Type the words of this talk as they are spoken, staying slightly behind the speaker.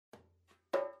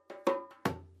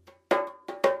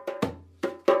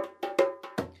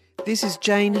This is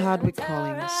Jane Hardwick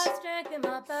Collins,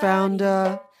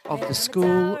 founder of the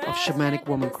School of Shamanic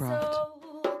Womancraft.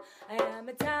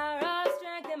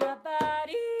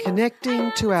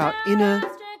 Connecting to our inner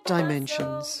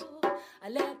dimensions.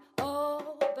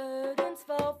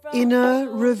 Inner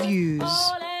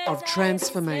reviews of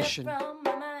transformation.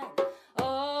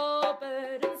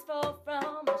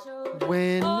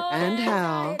 When and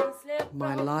how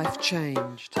my life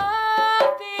changed.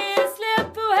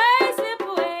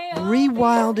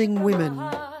 Rewilding women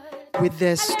with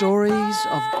their stories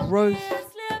of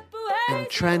growth and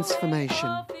transformation.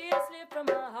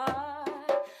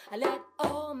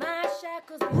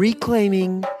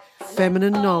 Reclaiming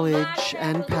feminine knowledge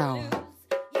and power.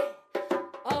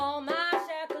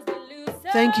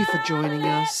 Thank you for joining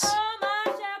us.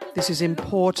 This is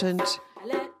important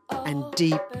and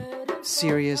deep,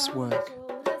 serious work.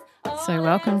 So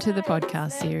welcome to the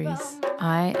podcast series.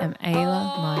 I am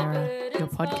Ayla Myra, your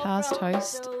podcast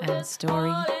host and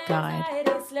story guide.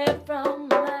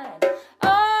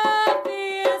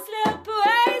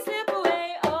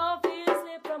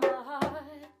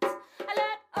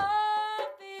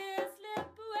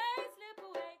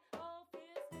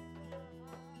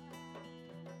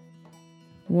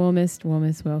 Warmest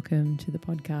welcome to the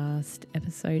podcast,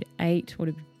 episode 8. What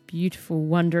a beautiful,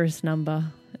 wondrous number,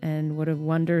 and what a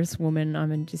wondrous woman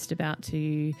I'm just about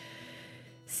to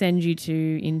send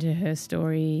you into her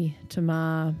story.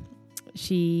 Tamar,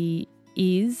 she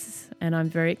is, and I'm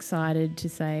very excited to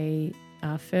say,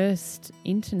 our first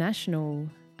international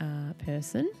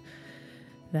person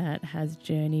that has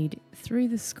journeyed through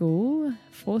the school,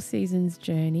 4 seasons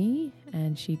journey,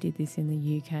 and she did this in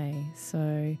the UK.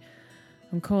 So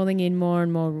I'm calling in more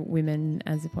and more women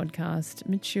as the podcast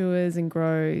matures and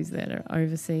grows that are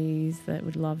overseas that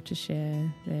would love to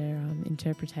share their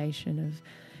interpretation of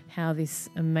how this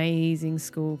amazing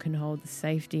school can hold the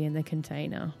safety in the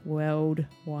container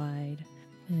worldwide.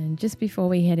 And just before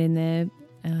we head in there,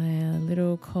 a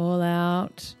little call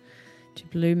out to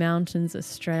Blue Mountains,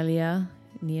 Australia,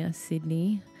 near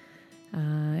Sydney.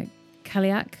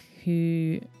 Kaliak,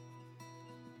 who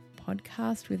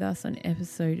podcast with us on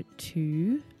episode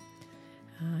 2,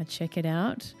 check it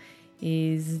out,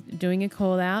 is doing a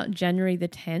call out. January the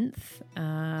 10th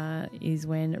is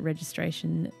when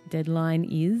registration deadline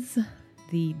is.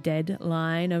 The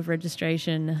deadline of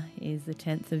registration is the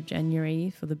 10th of January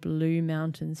for the Blue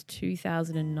Mountains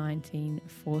 2019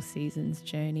 4 Seasons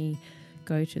journey.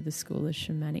 Go to the School of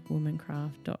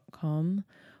ShamanicWomancraft.com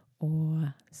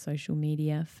or social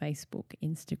media, Facebook,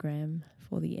 Instagram,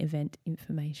 for the event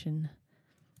information.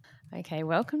 Okay,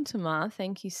 welcome Tamar.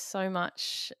 Thank you so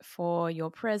much for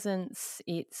your presence.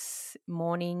 It's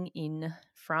morning in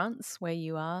France where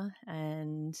you are,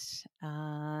 and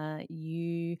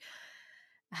you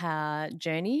have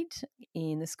journeyed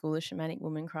in the School of Shamanic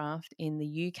Womancraft in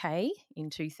the UK in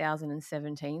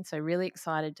 2017. So really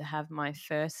excited to have my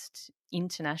first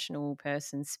international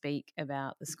person speak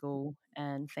about the school,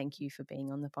 and thank you for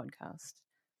being on the podcast.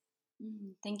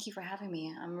 Thank you for having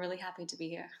me. I'm really happy to be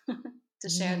here to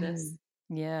share this.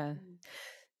 Yeah.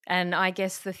 And I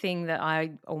guess the thing that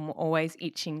I'm always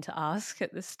itching to ask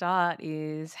at the start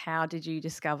is, how did you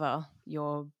discover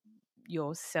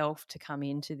yourself to come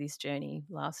into this journey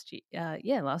last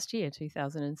year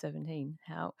 2017?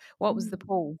 What was the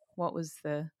pull? What was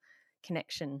the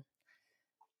connection?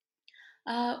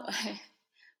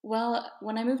 Well,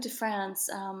 when I moved to France,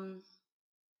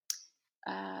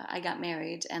 I got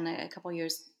married, and a couple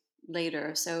years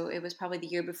later, so it was probably the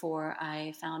year before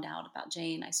I found out about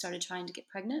Jane, I started trying to get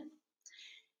pregnant,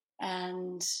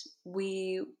 and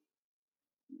we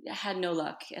had no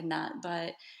luck in that.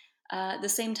 But at the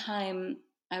same time,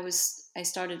 I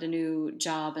started a new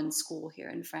job and school here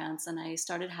in France, and I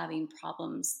started having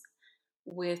problems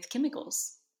with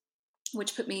chemicals,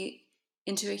 which put me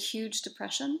into a huge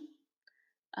depression,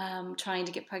 trying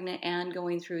to get pregnant and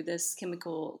going through this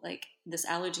chemical, like this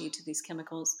allergy to these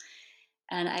chemicals.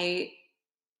 And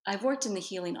I've worked in the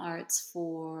healing arts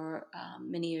for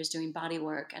many years doing body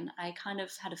work, and I kind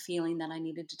of had a feeling that I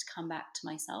needed to come back to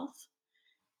myself.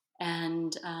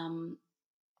 And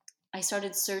I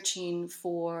started searching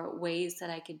for ways that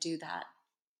I could do that,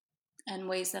 and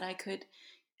ways that I could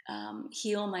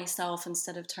heal myself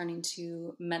instead of turning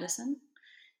to medicine.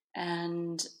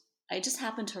 And I just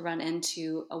happened to run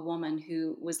into a woman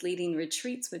who was leading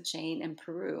retreats with Jane in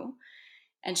Peru.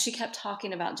 And she kept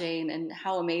talking about Jane and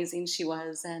how amazing she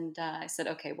was. And I said,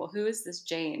 okay, well, who is this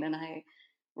Jane? And I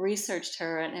researched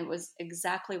her, and it was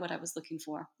exactly what I was looking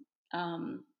for.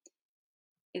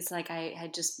 It's like I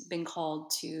had just been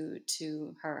called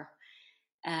to her.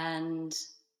 And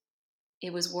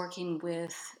it was working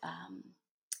with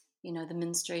the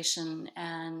menstruation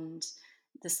and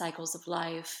the cycles of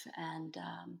life and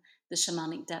the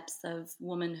shamanic depths of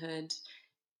womanhood.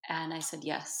 And I said,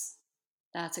 yes,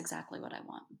 that's exactly what I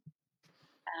want.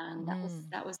 And Mm.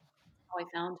 that was how I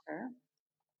found her.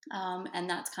 And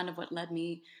that's kind of what led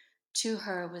me to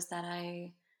her, was that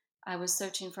I was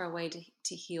searching for a way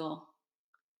to heal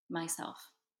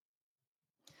myself.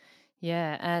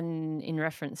 Yeah, and in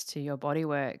reference to your body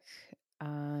work,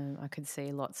 I could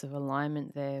see lots of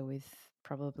alignment there with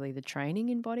probably the training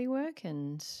in body work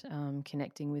and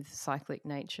connecting with cyclic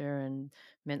nature and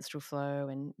menstrual flow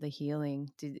and the healing.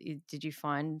 Did you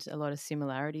find a lot of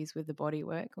similarities with the body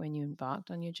work when you embarked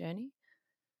on your journey?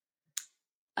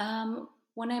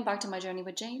 When I embarked on my journey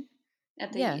with Jane,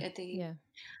 Yeah, at the yeah,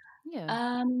 yeah.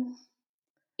 um,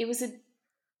 it was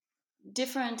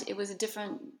it was a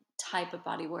different type of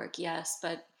body work, yes,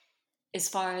 but as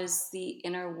far as the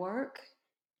inner work,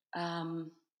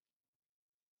 um,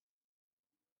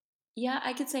 yeah,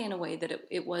 I could say in a way that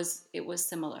it was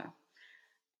similar,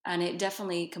 and it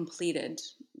definitely completed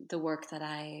the work that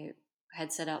I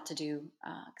had set out to do,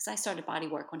 because I started body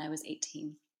work when I was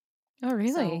 18. Oh,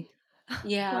 So really?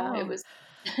 yeah, it Wow. was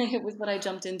it was what I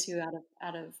jumped into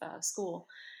out of school,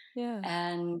 Yeah.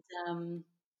 and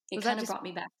it Was that kind of just brought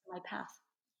me back to my path.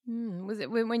 Was it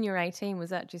when you were 18, was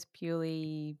that just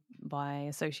purely by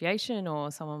association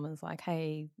or someone was like,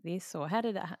 "Hey, this," or how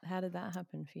did that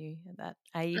happen for you at that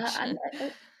age?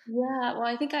 Yeah, well,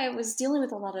 I think I was dealing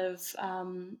with a lot of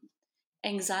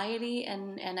anxiety,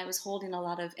 and I was holding a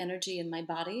lot of energy in my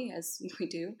body, as we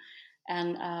do.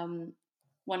 And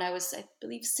when I was, I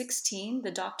believe, 16,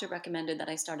 the doctor recommended that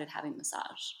I started having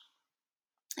massage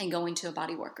and going to a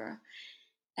body worker.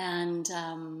 And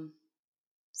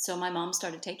so my mom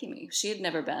started taking me. She had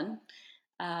never been,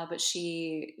 but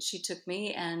she took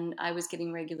me, and I was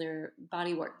getting regular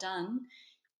body work done,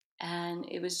 and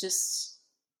it was just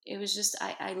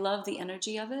I love the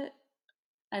energy of it.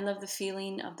 I love the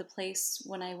feeling of the place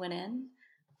when I went in,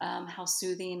 how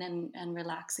soothing and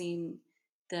relaxing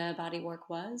the body work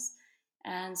was.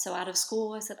 And so out of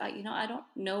school, I said, I don't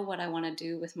know what I want to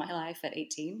do with my life at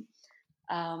 18,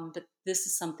 but this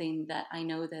is something that I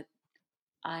know that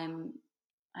I'm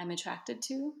I'm attracted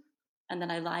to, and that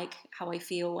I like how I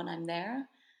feel when I'm there.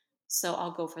 So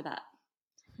I'll go for that.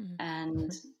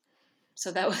 And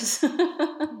so that was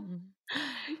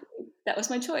that was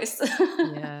my choice.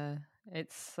 Yeah,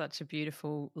 it's such a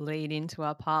beautiful lead into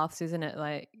our paths, isn't it?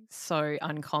 Like, so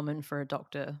uncommon for a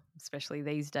doctor, especially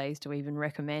these days, to even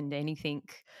recommend anything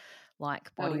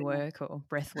like Oh body yeah. work or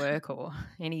breath work or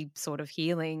any sort of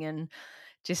healing. And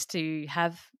just to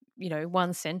have,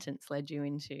 one sentence led you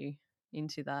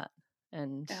into that.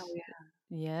 And Oh yeah.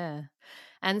 yeah.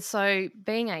 And so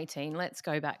being 18, let's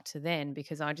go back to then,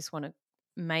 because I just want to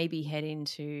maybe head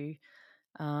into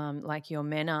like your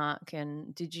menarche.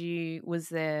 And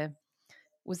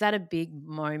was that a big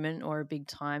moment or a big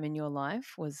time in your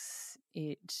life? Was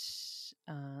it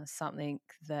something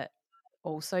that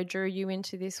also drew you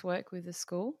into this work with the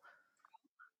school?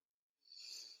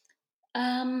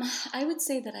 Um, I would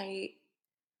say that I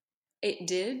it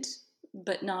did,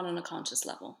 but not on a conscious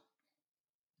level.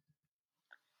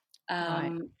 Right.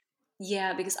 Um,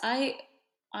 yeah, because I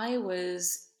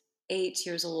was 8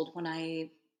 years old when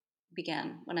I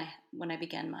began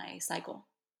my cycle.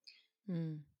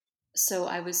 Mm. So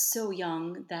I was so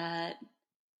young that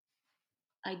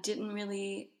I didn't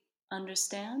really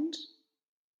understand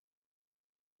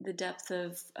the depth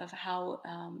of how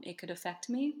it could affect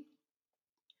me.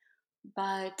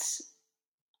 But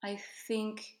I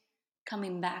think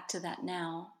coming back to that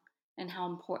now, and how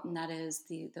important that is,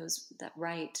 that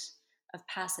rite of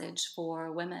passage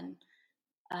for women.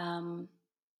 Um,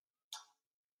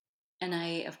 and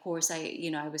I, of course, I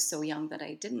was so young that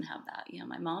I didn't have that.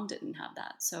 My mom didn't have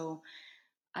that. So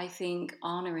I think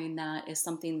honoring that is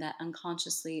something that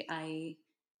unconsciously I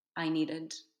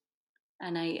needed,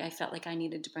 and I felt like I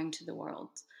needed to bring to the world,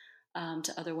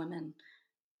 to other women,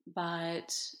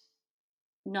 but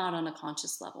not on a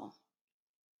conscious level.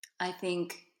 I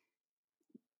think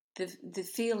the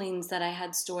feelings that I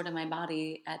had stored in my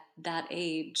body at that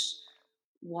age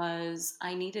was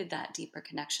I needed that deeper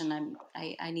connection.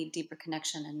 I need deeper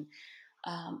connection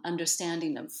and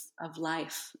understanding of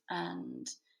life. And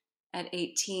at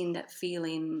 18, that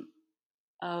feeling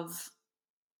of,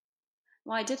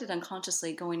 well, I did it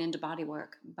unconsciously going into body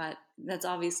work, but that's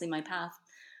obviously my path.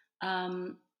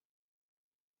 Um,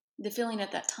 the feeling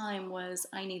at that time was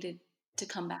I needed to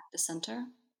come back to center,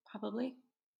 probably,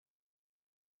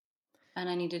 and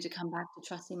I needed to come back to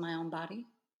trusting my own body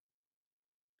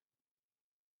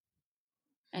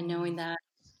and knowing Mm. that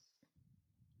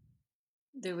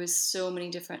there was so many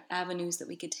different avenues that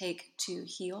we could take to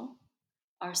heal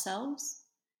ourselves,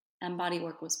 and body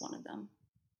work was one of them.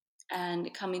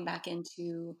 And coming back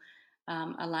into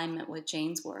alignment with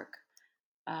Jane's work,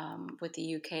 with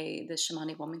the UK, the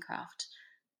shamanic womancraft,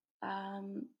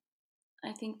 um,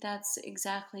 I think that's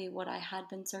exactly what I had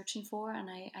been searching for. And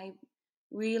I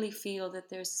really feel that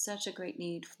there's such a great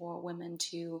need for women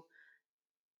to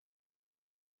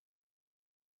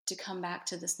come back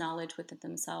to this knowledge within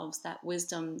themselves, that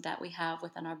wisdom that we have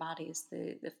within our bodies,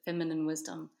 the feminine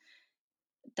wisdom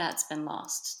that's been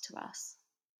lost to us.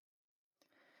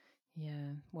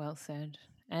 Yeah, well said.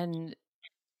 And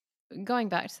going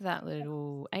back to that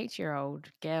little 8-year-old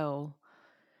girl,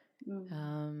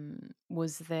 Mm.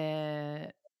 was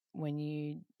there, when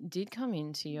you did come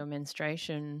into your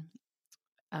menstruation,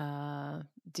 uh,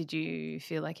 did you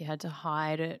feel like you had to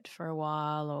hide it for a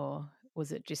while, or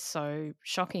was it just so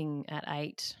shocking at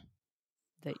 8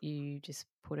 that you just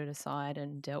put it aside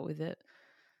and dealt with it?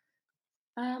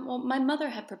 Well, my mother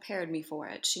had prepared me for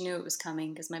it. She knew it was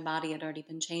coming because my body had already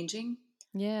been changing.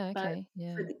 Yeah, But okay.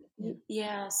 Yeah. for Yeah.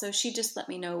 yeah, so she just let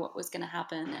me know what was going to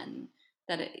happen, and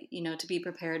that it, to be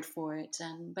prepared for it.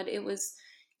 And but it was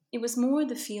more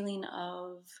the feeling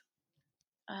of,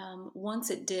 once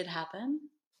it did happen,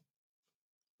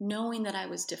 knowing that I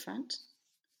was different,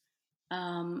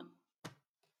 um,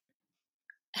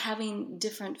 having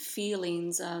different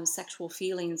feelings, sexual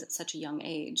feelings at such a young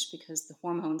age, because the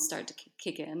hormones start to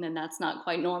kick in, and that's not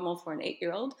quite normal for an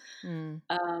 8-year-old. Mm.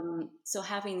 So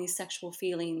having these sexual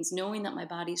feelings, knowing that my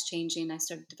body's changing, I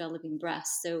started developing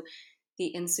breasts. So the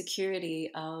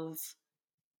insecurity of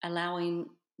allowing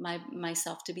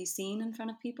myself to be seen in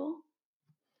front of people.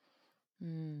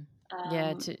 Mm.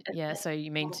 Yeah, Um, so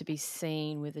you mean to be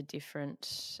seen with a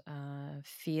different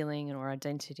feeling or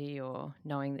identity, or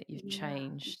knowing that you've yeah,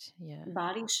 changed. Yeah.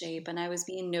 body shape, and I was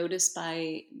being noticed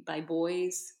by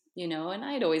boys, and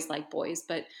I had always liked boys,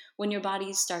 but when your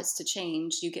body starts to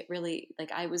change, you get really,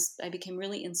 like, I became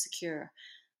really insecure,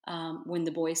 when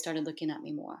the boys started looking at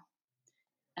me more,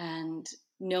 and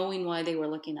knowing why they were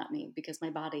looking at me, because my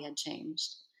body had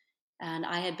changed, and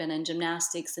I had been in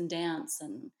gymnastics and dance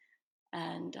and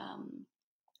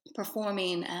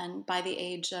performing, and by the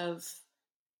age of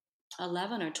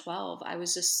 11 or 12, I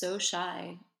was just so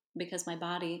shy because my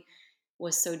body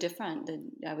was so different, that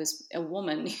I was a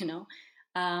woman,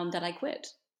 that I quit.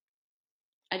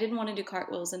 I didn't want to do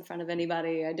cartwheels in front of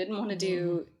anybody. I didn't want to Mm.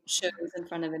 do shows in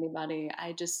front of anybody.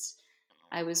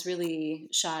 I was really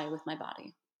shy with my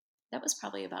body. That was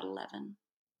probably about 11.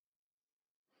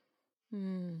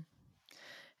 Mm.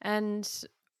 And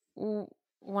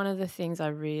one of the things I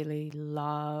really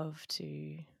love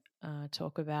to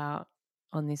talk about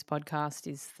on this podcast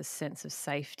is the sense of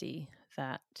safety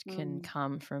that can Mm.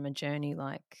 come from a journey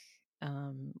like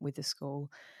with the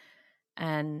school.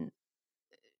 And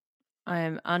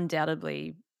I'm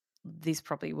undoubtedly, this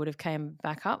probably would have came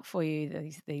back up for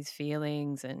you, these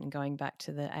feelings, and going back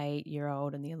to the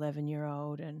 8-year-old and the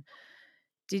 11-year-old. And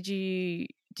did you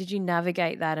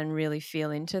navigate that and really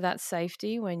feel into that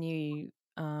safety when you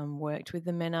worked with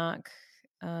the Menarch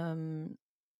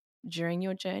during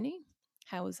your journey?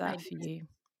 How was I that for did. you?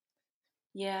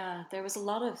 Yeah, there was a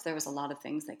lot of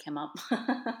things that came up,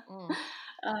 Mm.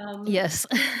 um, Yes.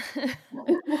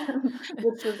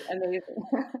 which was amazing.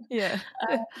 Yeah.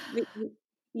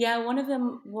 Yeah, one of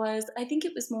them was, I think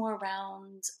it was more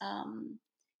around,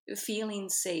 feeling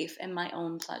safe in my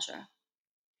own pleasure,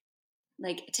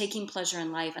 like taking pleasure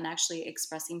in life and actually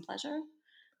expressing pleasure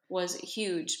was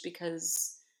huge,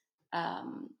 because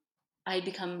um, I had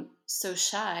become so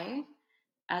shy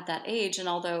at that age. And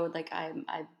although, like,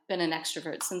 I've been an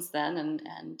extrovert since then,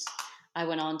 and I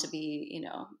went on to be,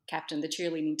 captain of the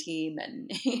cheerleading team,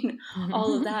 and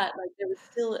all of that, like, there was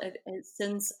still a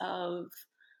sense of,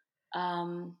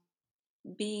 um,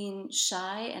 being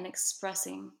shy and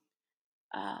expressing,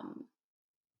 um,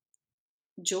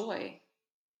 joy,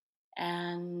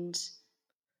 and,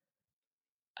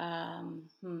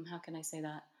 how can I say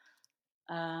that?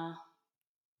 Uh,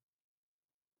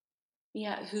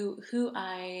 yeah, who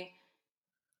I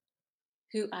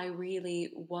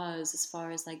really was, as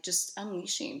far as, like, just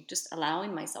unleashing, just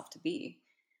allowing myself to be.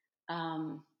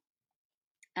 Um,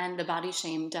 and the body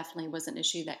shame definitely was an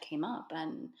issue that came up,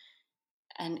 and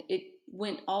it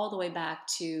went all the way back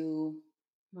to,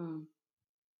 hmm,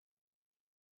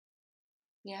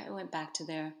 yeah, it went back to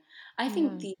there. I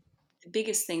think Yeah. the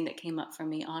biggest thing that came up for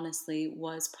me, honestly,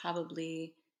 was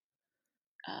probably,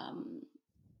 um,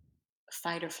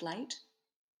 fight or flight.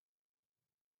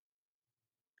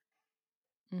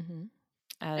 Mm-hmm.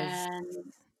 As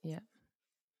And yeah.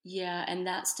 Yeah, and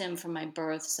that stemmed from my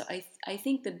birth. So I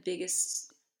think the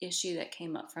biggest issue that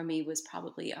came up for me was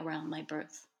probably around my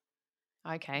birth.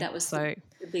 Okay, That was so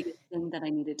the biggest thing that I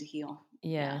needed to heal.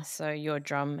 yeah, Yeah. so your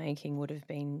drum making would have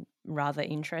been rather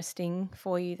interesting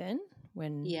for you then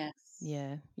when, Yes.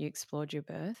 yeah, you explored your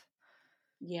birth.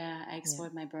 Yeah, I Yeah.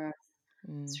 explored my birth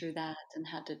Mm. through that and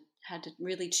had to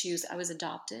really choose. I was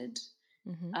adopted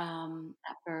Mm-hmm.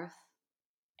 at birth,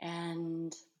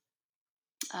 and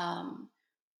um,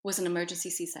 was an emergency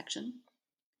C-section,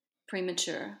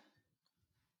 premature,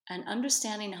 and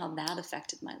understanding how that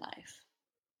affected my life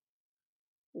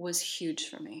was huge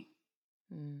for me.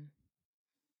 Mm.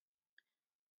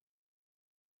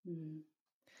 Mm.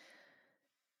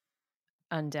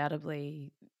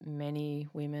 Undoubtedly, many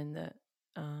women that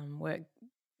work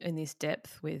in this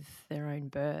depth with their own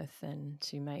birth and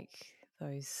to make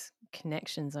those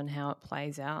connections on how it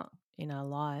plays out in our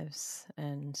lives.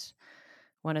 And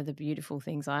one of the beautiful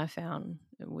things I found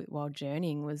while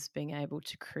journeying was being able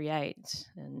to create,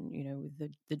 and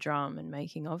with the drum and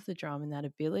making of the drum, and that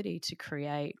ability to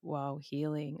create while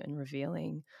healing and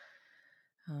revealing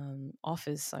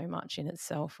offers so much in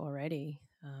itself already,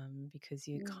 because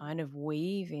you're Mm. kind of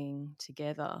weaving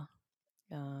together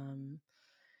um,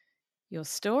 your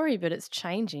story, but it's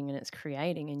changing and it's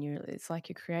creating, and it's like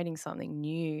you're creating something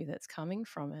new that's coming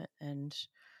from it. And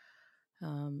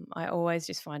I always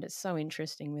just find it so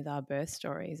interesting with our birth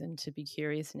stories, and to be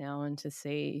curious now and to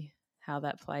see how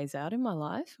that plays out in my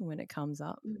life and when it comes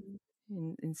up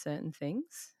Mm. in certain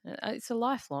things. It's a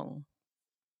lifelong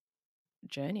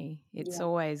journey. It's Yeah.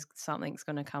 always something's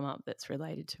going to come up that's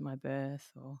related to my birth,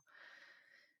 or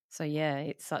so. Yeah,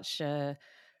 it's such a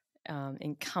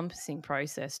encompassing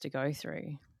process to go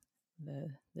through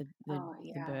Oh, the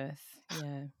yeah. birth.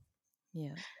 Yeah,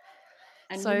 yeah.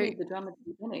 And you So made the drum at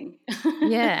the beginning.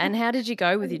 yeah, and how did you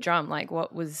go with your drum? Like,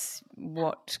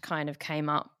 what kind of came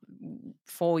up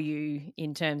for you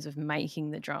in terms of making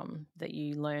the drum that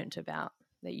you learnt about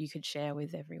that you could share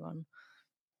with everyone?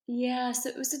 Yeah, so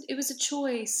it was a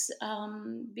choice,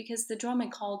 because the drum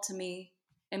had called to me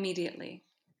immediately,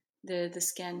 the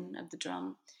skin of the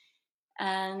drum,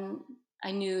 and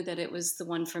I knew that it was the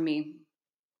one for me.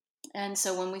 And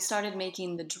so when we started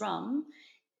making the drum,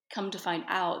 come to find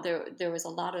out, there was a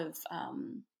lot of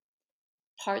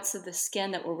parts of the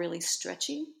skin that were really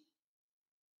stretchy,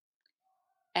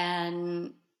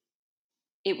 and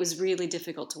it was really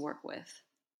difficult to work with.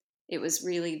 It was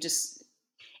really just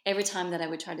every time that I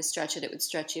would try to stretch it, it would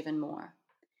stretch even more.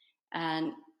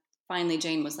 And finally,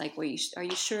 Jane was like, "Well, are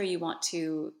you sure you want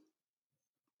to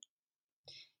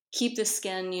keep the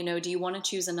skin? Do you want to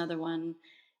choose another one?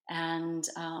 And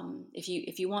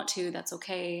if you want to, that's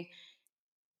okay."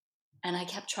 And I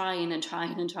kept trying and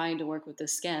trying and trying to work with the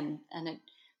skin. And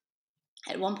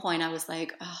at one point, I was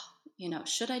like, "Oh,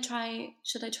 should I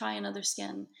try another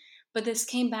skin?" But this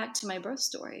came back to my birth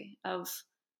story of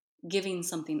giving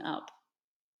something up,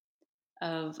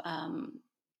 of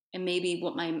and maybe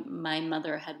what my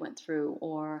mother had went through,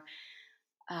 or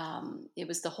it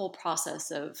was the whole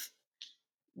process of,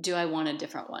 do I want a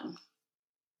different one?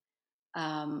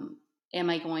 Am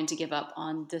I going to give up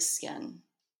on this skin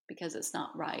because it's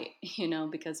not right?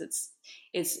 Because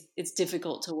it's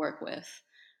difficult to work with.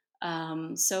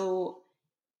 So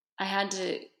I had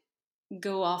to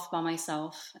go off by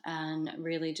myself and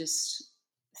really just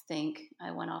think.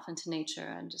 I went off into nature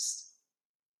and just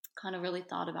kind of really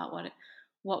thought about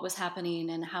what was happening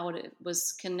and how it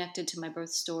was connected to my birth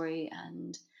story,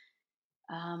 and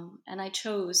I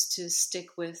chose to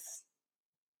stick with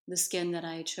the skin that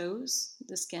I chose,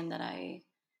 the skin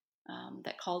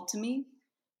that called to me,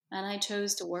 and I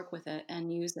chose to work with it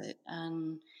and use it.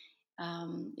 And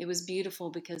it was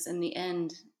beautiful because in the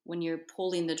end, when you're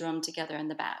pulling the drum together in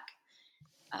the back,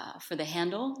 for the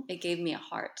handle, it gave me a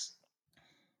heart.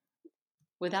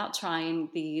 Without trying,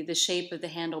 the shape of the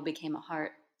handle became a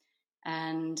heart,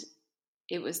 and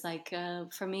it was like,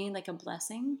 for me, like a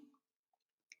blessing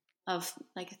of,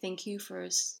 like, thank you for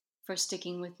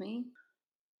sticking with me,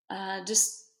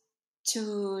 just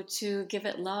to give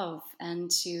it love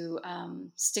and to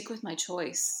stick with my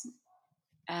choice.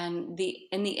 And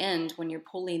in the end, when you're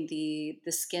pulling the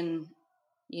skin,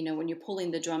 when you're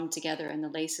pulling the drum together and the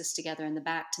laces together in the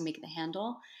back to make the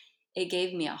handle, it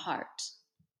gave me a heart.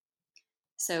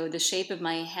 So the shape of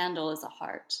my handle is a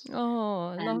heart. Oh,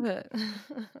 I And love it.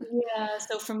 yeah,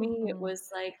 so for me, it Mhm.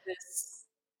 was like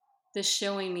this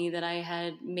showing me that I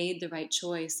had made the right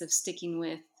choice of sticking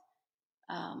with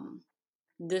um,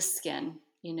 this skin,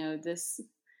 this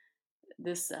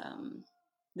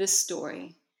this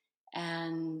story,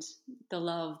 and the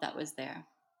love that was there.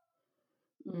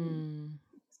 Mm, Mm.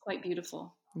 it's quite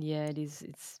beautiful. Yeah, it is.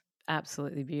 It's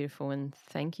absolutely beautiful, and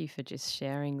thank you for just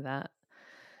sharing that.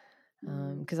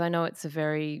 Mm. Because I know it's a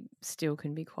very still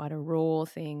can be quite a raw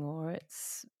thing, or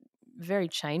it's very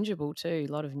changeable too.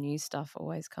 A lot of new stuff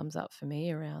always comes up for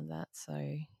me around that.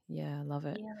 So yeah, I love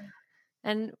it. Yeah.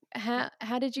 And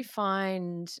how did you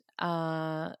find?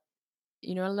 Another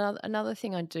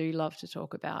thing I do love to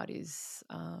talk about is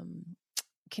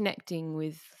connecting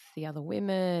with the other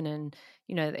women, and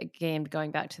again going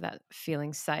back to that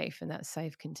feeling safe and that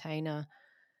safe container.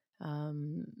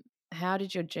 Um, how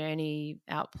did your journey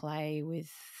outplay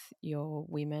with your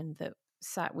women that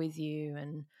sat with you,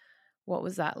 and what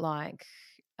was that like?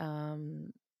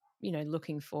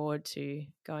 Looking forward to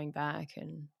going back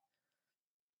and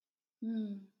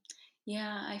Mm.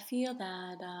 Yeah, I feel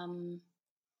that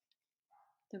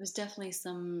there was definitely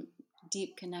some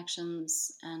deep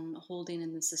connections and holding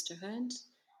in the sisterhood,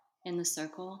 in the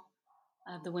circle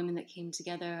of the women that came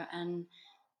together. And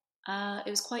it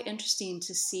was quite interesting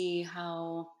to see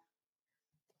how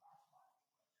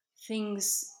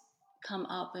things come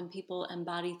up and people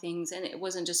embody things. And it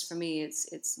wasn't just for me,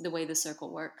 it's the way the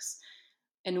circle works.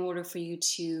 In order for you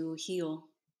to heal,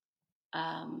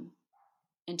 um,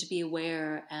 and to be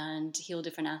aware and heal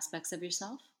different aspects of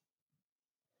yourself,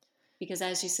 because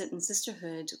as you sit in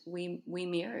sisterhood, we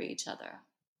mirror each other,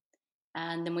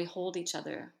 and then we hold each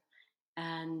other,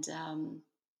 and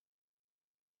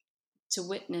to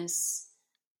witness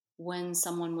when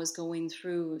someone was going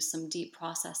through some deep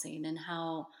processing, and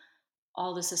how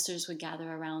all the sisters would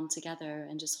gather around together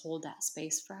and just hold that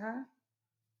space for her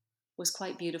was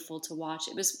quite beautiful to watch.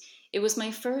 It was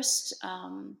my first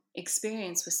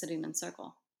experience with sitting in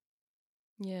circle.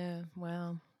 yeah,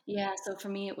 wow. Yeah, so for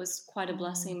me, it was quite a Mm,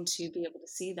 blessing to be able to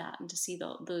see that, and to see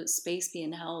the space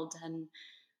being held, and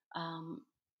um,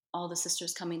 all the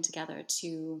sisters coming together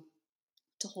to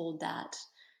hold that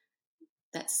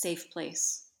safe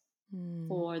place mm,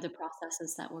 for the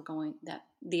processes that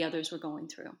the others were going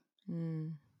through.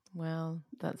 mm. Wow,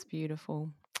 that's beautiful.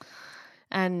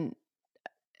 And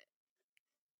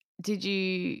did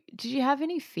you have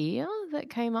any fear that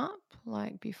came up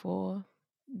like before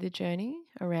the journey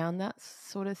around that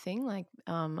sort of thing? Like,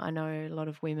 I know a lot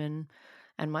of women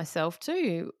and myself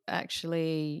too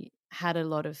actually had a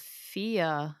lot of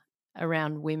fear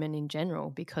around women in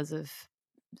general because of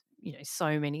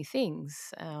so many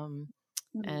things,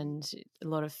 Mm. and a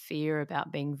lot of fear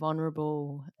about being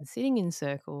vulnerable and sitting in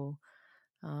circle.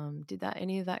 Did that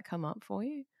any of that come up for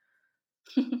you?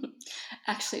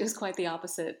 Actually, it was quite the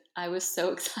opposite. I was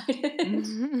so excited.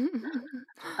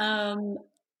 um,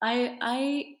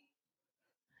 I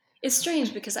it's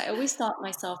strange because I always thought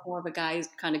myself more of a guy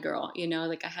kind of girl,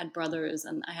 like I had brothers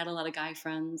and I had a lot of guy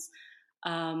friends.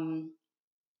 Um,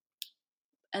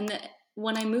 and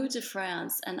when I moved to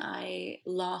France and I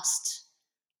lost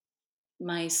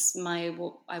my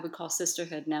what I would call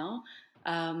sisterhood now,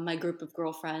 my group of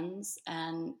girlfriends,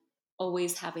 and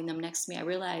always having them next to me, I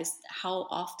realized how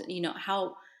often,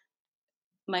 how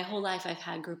my whole life I've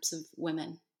had groups of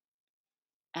women,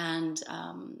 and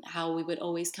how we would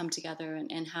always come together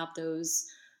and have those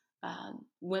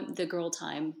the girl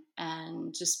time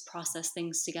and just process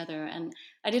things together. And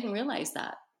I didn't realize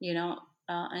that,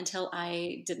 until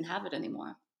I didn't have it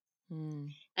anymore.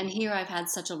 Mm, And here I've had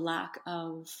such a lack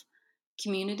of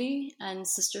community and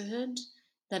sisterhood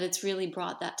that it's really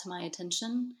brought that to my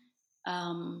attention.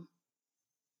 Um,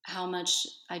 how much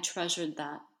I treasured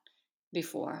that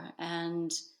before.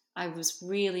 And I was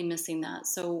really missing that.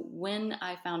 So when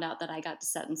I found out that I got to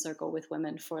sit in circle with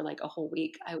women for like a whole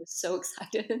week, I was so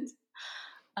excited.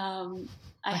 Um,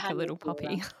 I like had a no little fear puppy.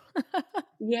 around.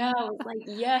 Yeah, I was like,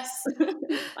 yes,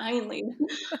 finally,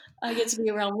 I get to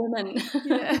be around women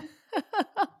Yeah.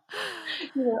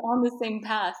 who are on the same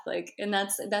path. Like, and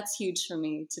that's huge for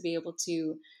me to be able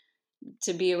to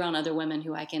be around other women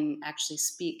who I can actually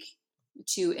speak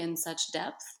to in such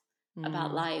depth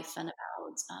about Mm. life and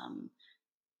about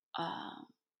uh,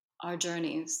 our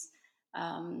journeys.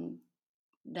 Um,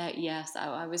 that yes,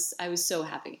 I was so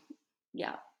happy.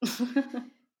 Yeah.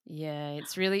 Yeah,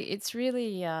 it's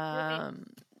really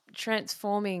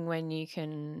transforming when you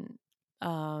can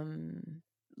um,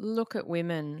 look at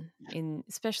women in,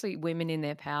 especially women in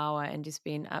their power, and just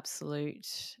be in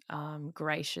absolute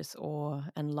gracious awe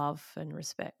and love and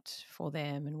respect for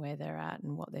them and where they're at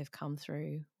and what they've come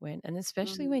through, and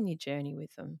especially Mm. when you journey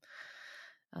with them,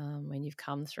 when you've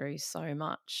come through so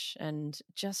much, and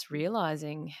just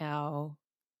realizing how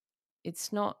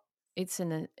it's not it's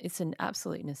an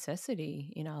absolute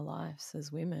necessity in our lives as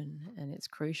women, and it's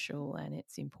crucial and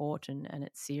it's important and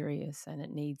it's serious, and it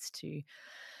needs to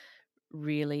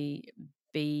really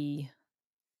be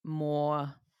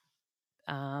more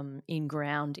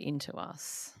inground into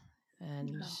us.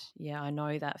 And I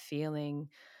know that feeling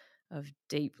of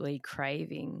deeply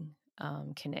craving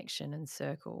connection and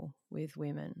circle with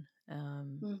women.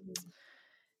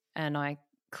 And I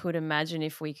could imagine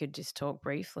if we could just talk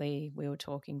briefly. We were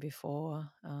talking before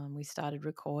we started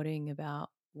recording about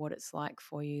what it's like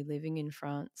for you living in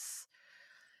France.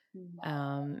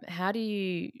 How do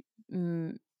you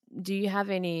have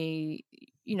any,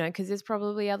 because there's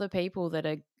probably other people that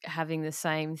are having the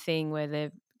same thing where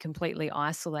they're completely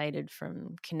isolated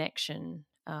from connection.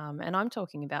 And I'm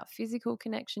talking about physical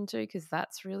connection too, because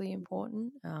that's really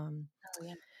important.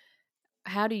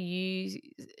 How do you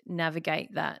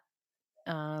navigate that?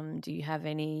 Do you have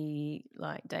any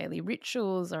like daily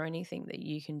rituals or anything that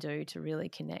you can do to really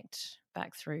connect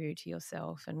back through to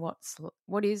yourself? And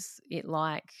what is it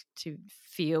like to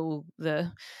feel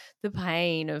the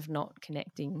pain of not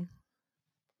connecting?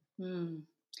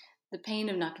 The pain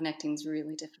of not connecting is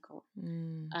really difficult.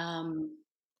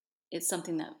 It's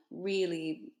something that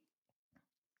really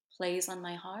plays on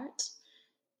my heart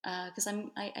because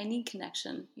I need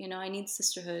connection. I need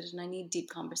sisterhood and I need deep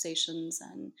conversations,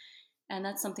 and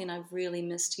that's something I've really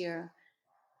missed here.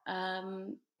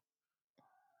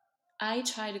 I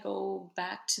try to go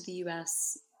back to the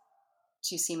US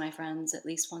to see my friends at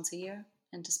least once a year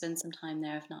and to spend some time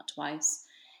there, if not twice.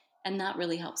 And that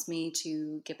really helps me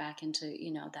to get back into,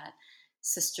 that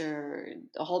sister,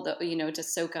 to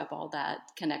soak up all that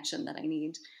connection that I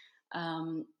need.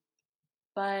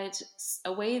 But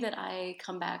a way that I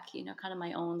come back, kind of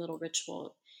my own little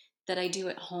ritual that I do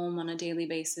at home on a daily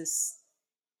basis,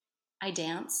 I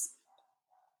dance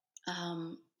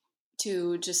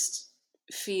to just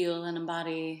feel and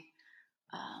embody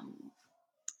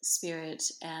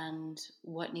spirit and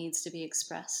what needs to be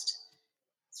expressed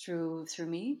through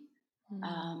me.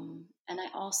 And I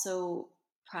also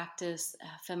practice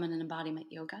feminine embodiment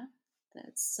yoga.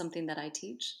 That's something that I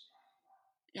teach,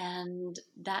 and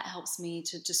that helps me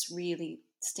to just really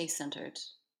stay centered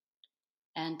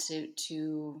and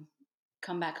to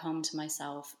come back home to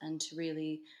myself and to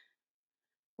really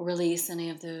release any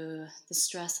of the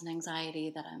stress and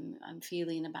anxiety that I'm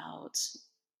feeling about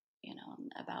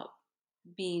about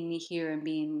being here and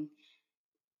being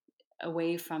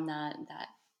away from that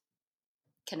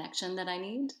connection that I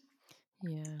need.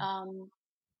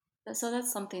 So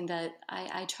that's something that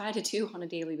I try to do on a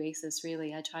daily basis.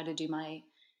 Really, I try to do my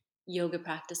yoga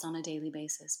practice on a daily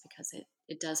basis because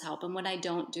it does help. And when I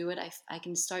don't do it, I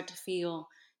can start to feel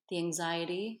the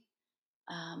anxiety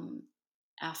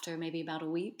after maybe about a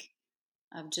week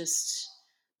of just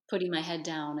putting my head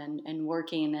down and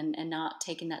working and not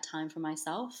taking that time for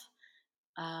myself.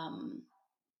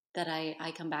 That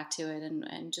I come back to it,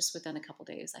 and just within a couple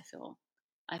days I feel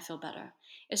better.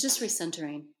 It's just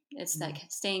recentering. It's like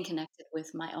staying connected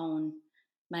with my own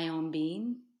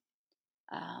being,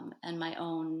 and my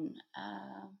own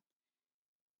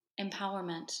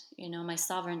empowerment. My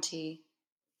sovereignty,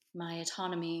 my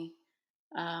autonomy.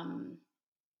 Um,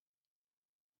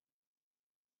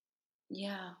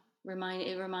 yeah,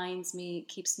 it reminds me,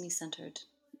 keeps me centered.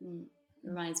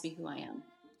 Reminds me who I am.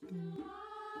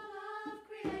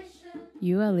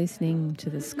 You are listening to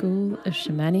the School of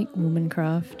Shamanic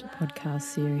Womancraft podcast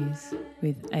series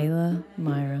with Ayla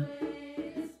Myra.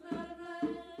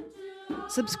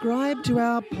 Subscribe to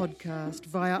our podcast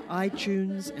via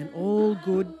iTunes and all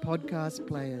good podcast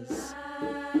players.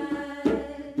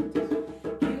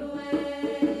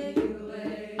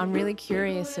 I'm really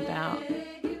curious about,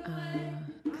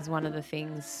 because one of the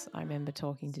things I remember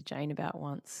talking to Jane about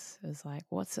once was like,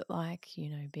 what's it like,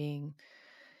 being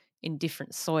in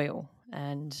different soil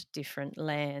and different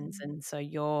lands. And so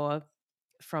you're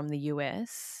from the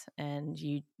US and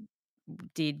you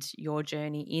did your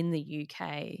journey in the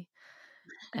UK,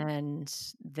 and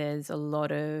there's a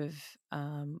lot of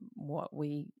what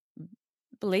we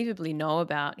believably know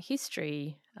about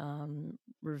history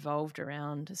revolved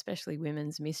around especially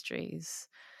women's mysteries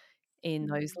in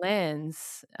those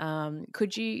lands.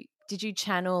 Did you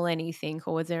channel anything,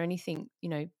 or was there anything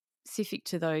specific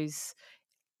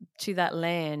to that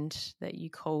land that you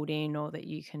called in, or that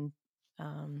you can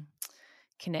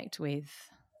connect with,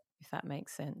 if that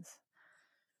makes sense?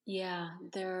 Yeah,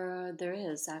 there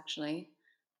is actually.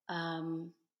 I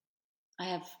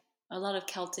have a lot of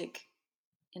Celtic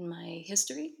in my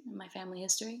history, in my family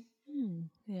history.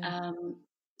 Yeah.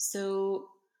 So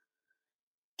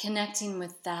connecting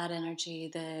with that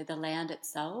energy, the land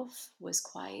itself was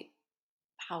quite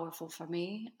powerful for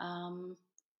me.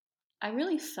 I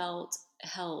really felt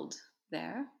held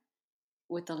there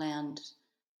with the land,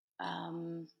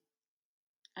 um,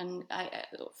 and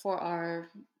for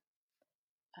our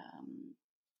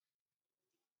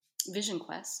Vision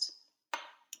Quest.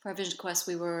 For our Vision Quest,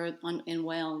 we were in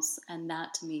Wales, and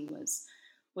that to me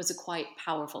was a quite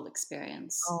powerful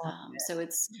experience. Oh, So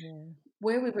it's yeah.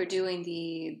 where we were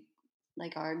doing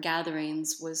our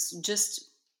gatherings was just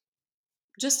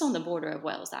on the border of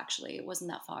Wales. Actually, it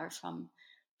wasn't that far from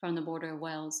the border of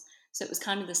Wales, so it was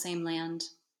kind of the same land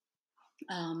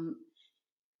um,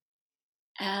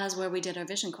 as where we did our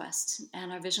Vision Quest.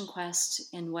 And our Vision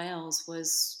Quest in Wales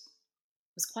was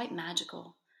quite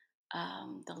magical.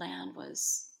 The land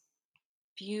was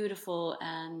beautiful,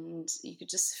 and you could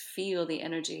just feel the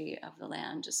energy of the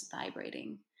land just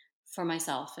vibrating, for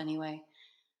myself anyway.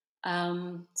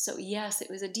 So yes, it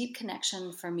was a deep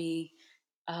connection for me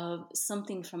of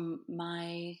something from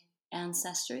my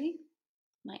ancestry,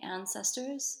 my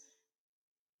ancestors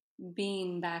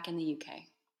being back in the UK.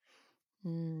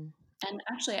 Mm. And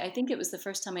actually, I think it was the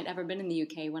first time I'd ever been in the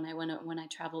UK when I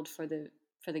traveled for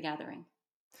the gathering.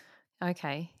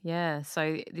 Okay, yeah.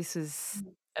 So this was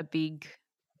a big.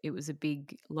 It was a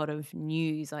big lot of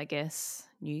news, I guess,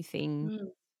 new thing Mm,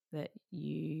 that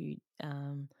you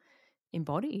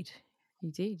embodied.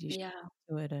 You did. You yeah.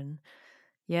 to it, and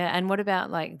yeah. And what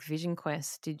about like Vision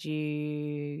Quest? Did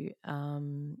you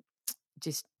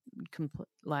just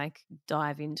like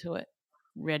dive into it,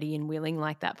 ready and willing,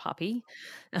 like that puppy?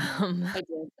 Um, I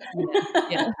did. yeah,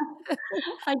 yeah,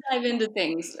 I dive into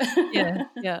things. yeah,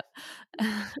 yeah.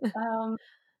 um,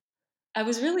 I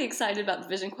was really excited about the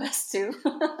Vision Quest too.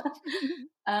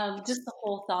 Just the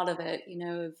whole thought of it,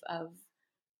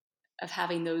 of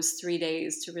having those 3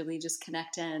 days to really just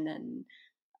connect in. And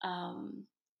um,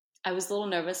 I was a little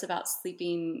nervous about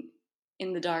sleeping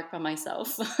in the dark by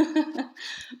myself,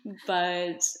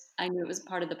 but I knew it was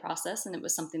part of the process, and it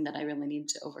was something that I really needed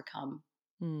to overcome.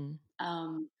 Mm,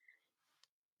 Um,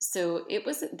 so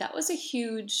that was a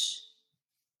huge,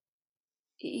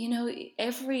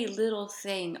 every little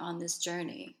thing on this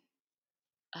journey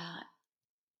uh,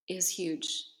 is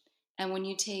huge. And when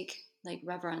you take like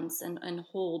reverence and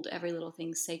hold every little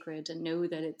thing sacred and know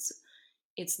that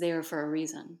it's there for a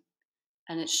reason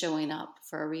and it's showing up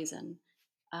for a reason,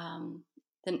 um,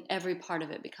 then every part of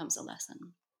it becomes a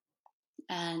lesson.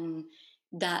 And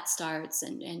that starts,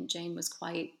 and Jane was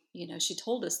quite, she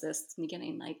told us this in the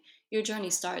beginning, like your journey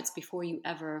starts before you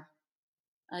ever,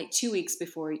 like 2 weeks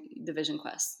before the Vision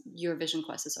Quest, your Vision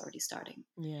Quest is already starting.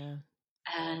 yeah.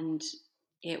 And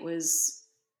it was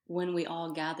when we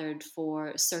all gathered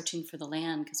for searching for the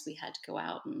land, because we had to go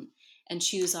out and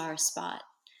choose our spot.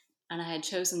 And I had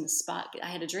chosen the spot. I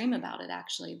had a dream about it,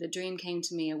 actually. The dream came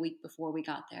to me a week before we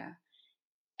got there.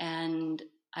 And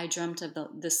I dreamt of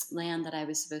this land that I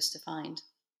was supposed to find.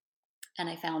 And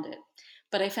I found it.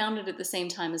 But I found it at the same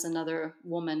time as another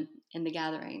woman in the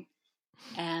gathering.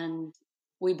 And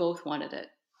we both wanted it.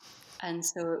 And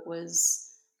so it was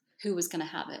who was going to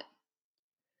have it.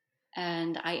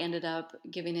 And I ended up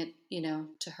giving it,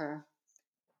 to her.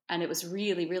 And it was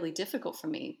really, really difficult for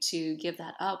me to give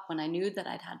that up when I knew that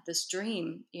I'd had this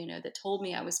dream, that told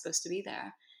me I was supposed to be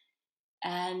there.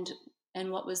 And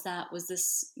what was that? Was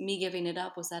this me giving it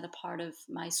up? Was that a part of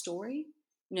my story?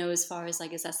 As far as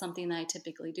like, is that something that I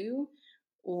typically do,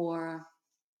 or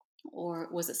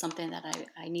was it something that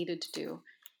I needed to do?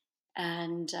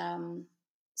 And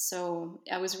so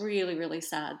I was really, really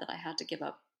sad that I had to give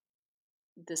up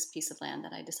this piece of land,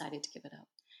 that I decided to give it up.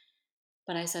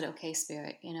 But I said, okay,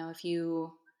 Spirit,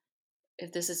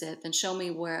 if this is it, then show me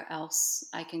where else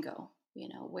I can go.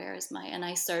 Where is and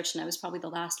I searched, and I was probably the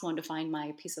last one to find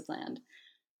my piece of land.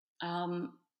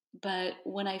 But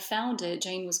when I found it,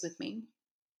 Jane was with me,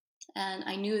 and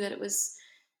I knew that it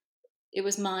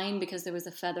was mine because there was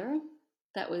a feather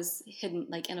that was hidden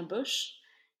like in a bush.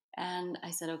 And I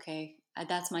said, okay,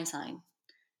 that's my sign.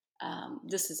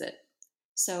 This is it.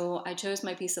 So I chose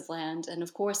my piece of land, and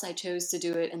of course, I chose to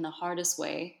do it in the hardest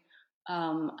way.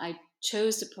 I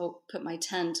chose to put my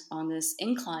tent on this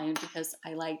incline because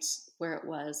I liked where it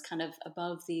was, kind of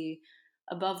above the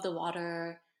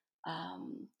water.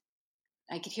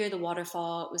 I could hear the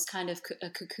waterfall. It was kind of a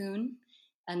cocoon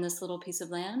and this little piece of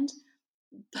land.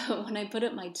 But when I put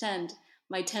up my tent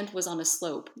was on a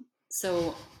slope.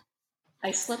 So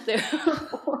I slept there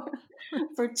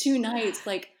for 2 nights,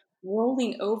 like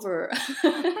rolling over,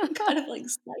 kind of like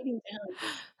sliding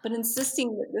down, but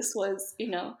insisting that this was,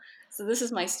 so this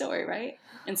is my story, right?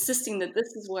 Insisting that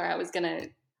this is where I was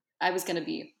gonna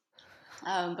be.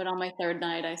 But on my third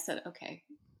night, I said, okay,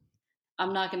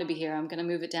 I'm not gonna be here. I'm gonna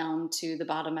move it down to the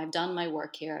bottom. I've done my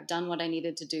work here. I've done what I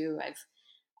needed to do.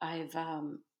 I've,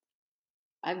 um,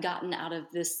 I've gotten out of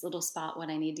this little spot what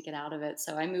I need to get out of it.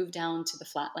 So I moved down to the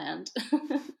flatland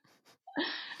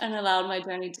and allowed my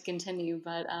journey to continue.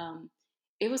 But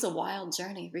it was a wild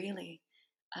journey, really.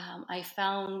 I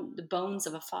found the bones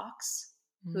of a fox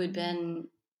who had been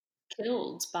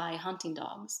killed by hunting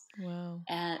dogs, Wow.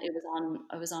 and it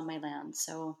was on my land.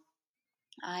 So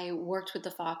I worked with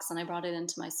the fox and I brought it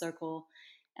into my circle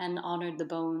and honored the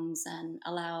bones and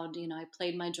allowed, I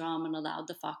played my drum and allowed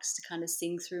the fox to kind of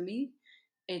sing through me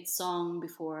its song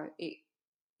before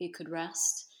it could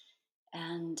rest.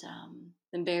 And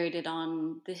then buried it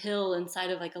on the hill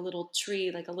inside of like a little tree,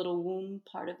 like a little womb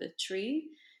part of the tree,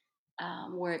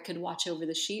 where it could watch over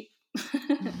the sheep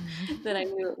that I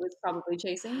knew it was probably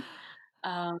chasing.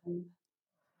 Um,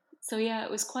 so yeah, it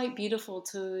was quite beautiful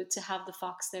to have the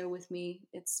fox there with me,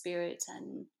 its spirit,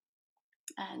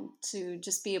 and to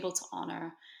just be able to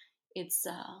honor its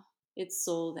its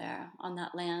soul there on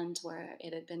that land where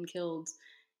it had been killed.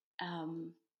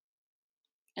 Um,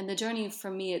 and the journey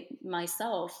for me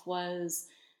myself was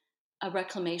a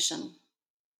reclamation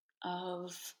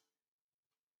of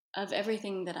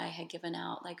everything that I had given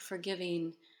out, like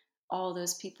forgiving all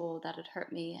those people that had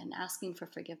hurt me and asking for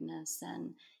forgiveness.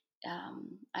 And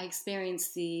I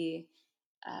experienced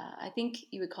I think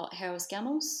you would call it Heros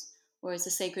Gamos, where it's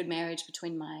a sacred marriage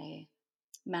between my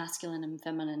masculine and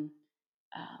feminine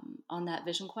on that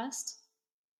vision quest.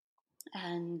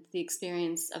 And the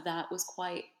experience of that was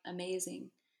quite amazing.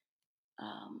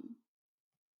 Um,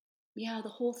 yeah, the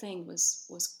whole thing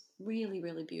was really,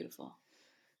 really beautiful,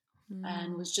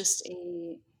 and Mm. was just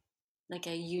a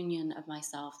union of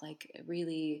myself, like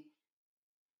really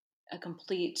a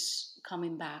complete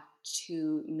coming back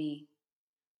to me.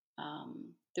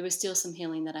 There was still some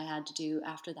healing that I had to do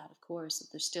after that, of course.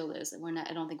 There still is.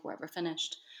 I don't think we're ever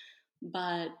finished,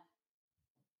 but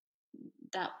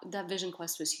that vision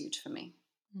quest was huge for me.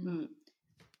 Mm. Mm.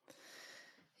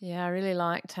 Yeah, I really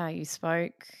liked how you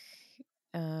spoke.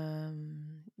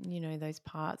 Those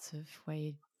parts of where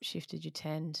you shifted your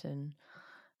tent, and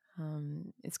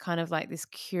it's kind of like this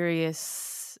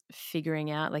curious figuring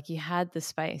out. Like you had the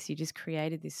space, you just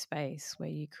created this space where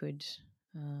you could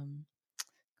um,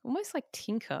 almost like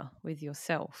tinker with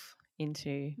yourself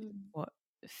into Mm. what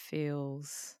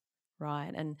feels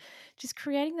right, and just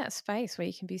creating that space where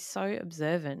you can be so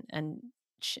observant and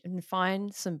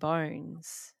find some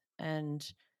bones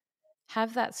and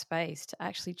have that space to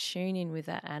actually tune in with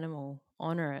that animal,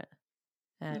 honor it,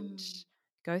 and Mm.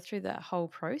 go through that whole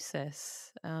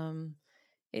process.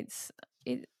 It's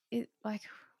it like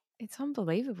it's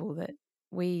unbelievable that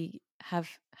we have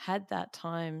had that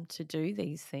time to do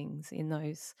these things in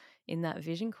that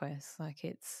vision quest. Like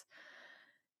it's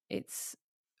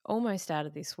almost out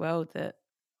of this world that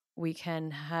we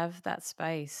can have that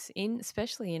space in,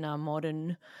 especially in our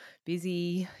modern,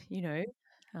 busy,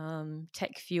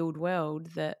 tech fueled world,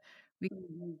 that we can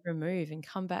Mm. remove and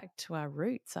come back to our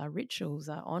roots, our rituals,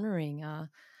 our honoring, our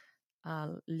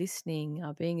listening,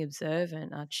 our being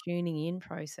observant, our tuning in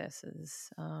processes.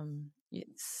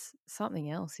 It's something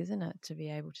else, isn't it, to be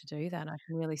able to do that? I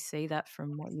can really see that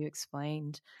from what you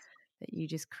explained, that you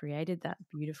just created that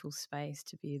beautiful space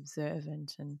to be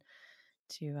observant and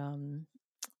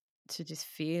to just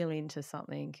feel into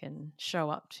something and show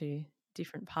up to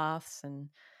different paths and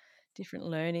different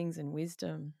learnings and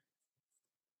wisdom.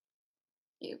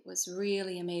 It was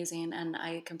really amazing, and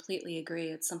I completely agree.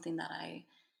 It's something that I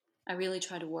really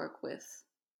try to work with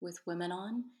women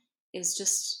on, is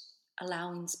just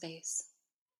allowing space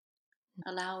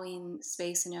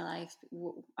in your life.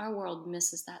 Our world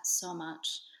misses that so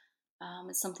much.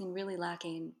 It's something really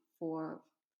lacking for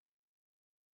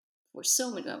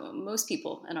so many, most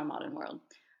people in our modern world.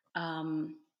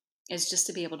 Um, is just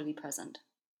to be able to be present,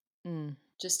 Mm,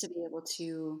 just to be able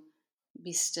to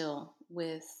be still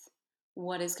with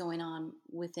what is going on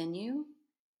within you,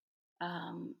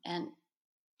 and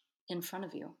in front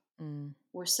of you. mm,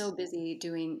 We're so busy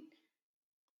doing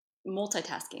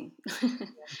multitasking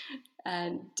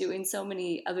and doing so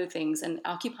many other things and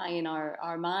occupying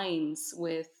our minds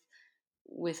with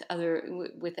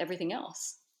everything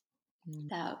else, mm,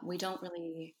 that we don't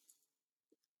really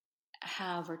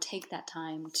have or take that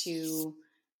time to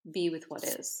be with what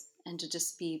is and to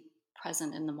just be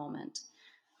present in the moment.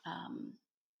 Um,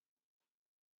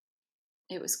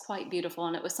 it was quite beautiful,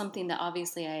 and it was something that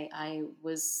obviously I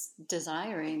was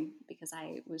desiring, because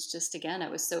I was just, again, I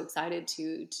was so excited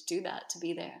to do that, to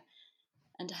be there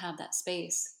and to have that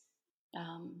space,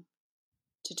 um,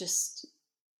 to just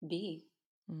be.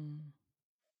 mm,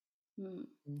 Mm.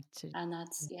 mm. And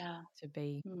that's, yeah. To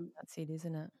be, Mm. that's it,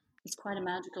 isn't it? It's quite a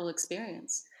magical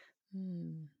experience.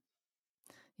 Mm.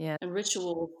 Yeah. And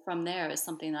ritual from there is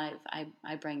something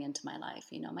I bring into my life.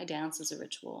 My dance is a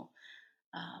ritual,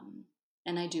 um,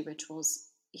 and I do rituals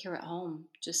here at home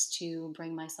just to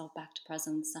bring myself back to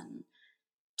presence,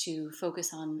 to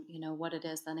focus on, what it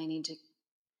is that I need to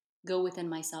go within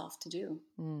myself to do.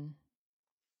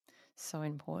 So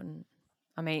important.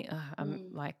 I mean,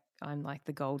 I'm like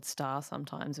the gold star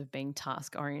sometimes of being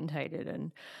task orientated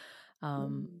and,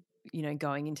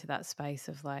 going into that space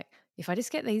of like, if I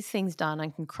just get these things done, I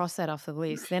can cross that off the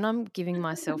list. Then I'm giving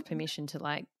myself permission to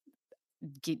like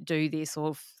do this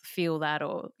or feel that,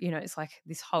 or it's like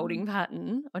this holding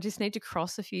pattern. I just need to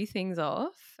cross a few things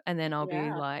off, and then I'll be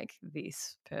Yeah. like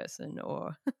this person,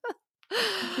 or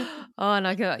and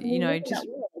I go, just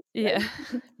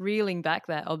reeling back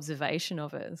that observation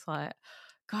of it. It's like,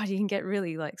 God, you can get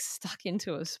really like stuck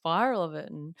into a spiral of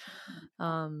it, and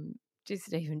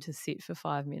just even to sit for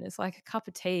 5 minutes, like a cup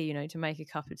of tea, to make a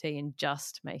cup of tea and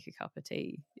just make a cup of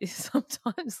tea is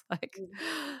sometimes like,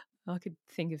 I could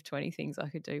think of 20 things I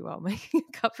could do while making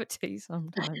a cup of tea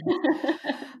sometimes.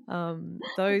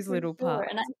 Those For little sure.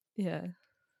 parts.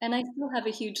 And I still have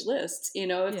a huge list,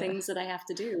 of things that I have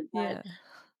to do. But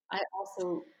I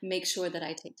also make sure that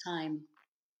I take time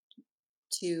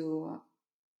to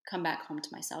come back home to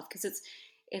myself, because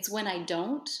it's when I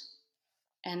don't,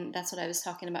 and that's what I was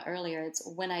talking about earlier. It's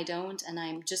when I don't and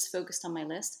I'm just focused on my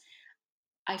list,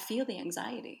 I feel the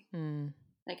anxiety.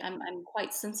 Like I'm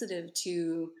quite sensitive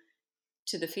to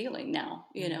the feeling now,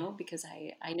 because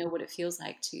I know what it feels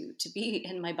like to be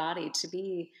in my body, to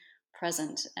be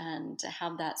present and to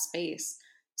have that space.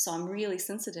 So I'm really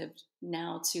sensitive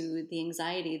now to the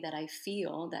anxiety that I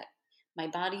feel, that my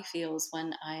body feels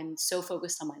when I'm so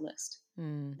focused on my list,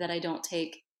 that I don't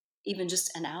take even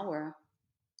just an hour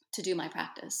to do my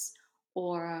practice,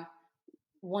 or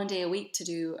one day a week to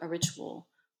do a ritual,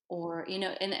 or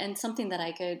and something that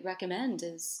I could recommend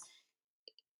is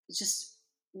just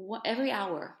every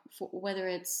hour, whether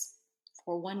it's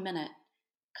for 1 minute,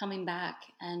 coming back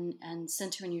and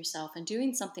centering yourself and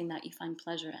doing something that you find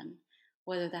pleasure in,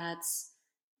 whether that's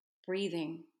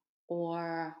breathing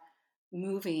or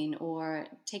moving or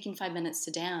taking 5 minutes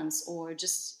to dance or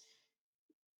just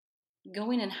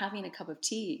going and having a cup of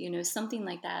tea, something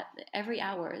like that every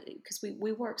hour, because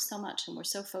we work so much and we're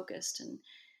so focused, and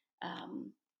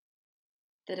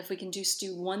that if we can just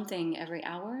do one thing every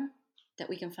hour that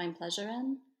we can find pleasure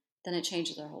in, then it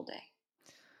changes our whole day.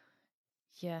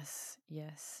 Yes.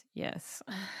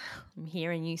 I'm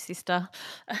hearing you, sister.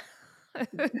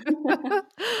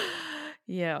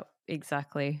 Yeah,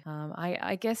 exactly.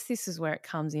 I guess this is where it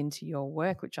comes into your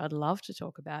work, which I'd love to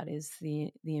talk about, is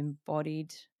the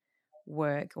embodied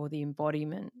work, or the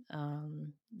embodiment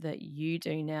that you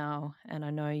do now. And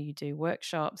I know you do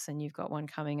workshops, and you've got one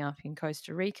coming up in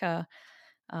Costa Rica.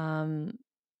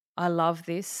 I love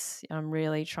this. I'm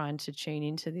really trying to tune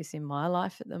into this in my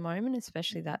life at the moment,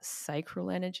 especially that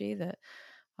sacral energy that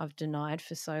I've denied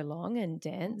for so long. And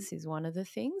dance is one of the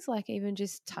things, like even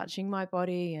just touching my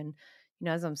body, and,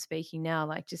 as I'm speaking now,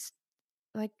 like just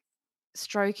like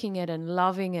stroking it and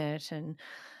loving it, and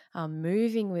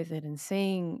moving with it and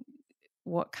seeing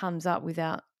what comes up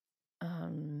without,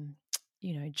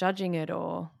 judging it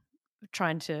or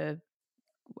trying to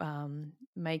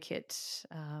make it,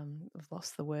 I've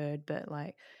lost the word, but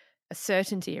like a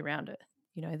certainty around it,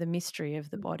 the mystery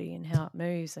of the body and how it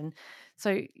moves. And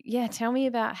so, tell me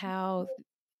about how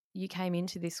you came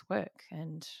into this work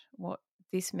and what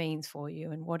this means for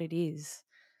you and what it is.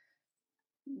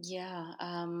 Yeah.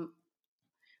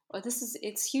 Well,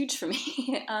 it's huge for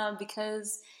me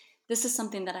because this is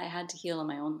something that I had to heal in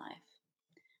my own life.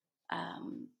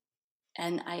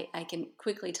 And I can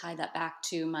quickly tie that back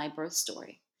to my birth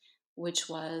story, which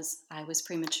was I was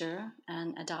premature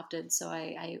and adopted. So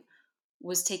I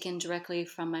was taken directly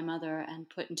from my mother and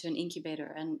put into an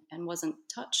incubator and wasn't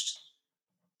touched.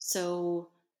 So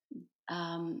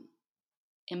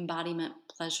embodiment,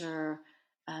 pleasure,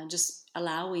 just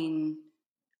allowing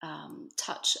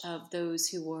touch of those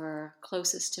who were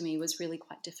closest to me was really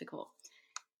quite difficult.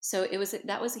 So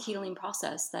that was a healing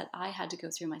process that I had to go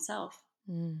through myself,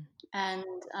 and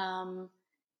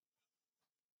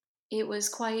it was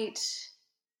quite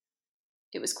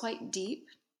deep,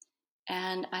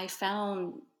 and I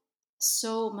found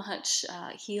so much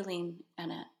healing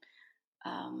in it,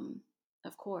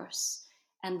 of course,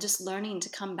 and just learning to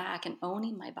come back and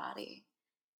owning my body.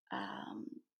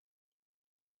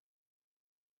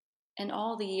 And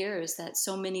all the years that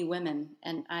so many women,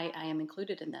 and I am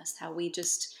included in this, how we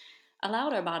just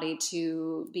allowed our body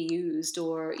to be used,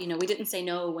 or we didn't say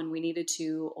no when we needed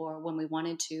to or when we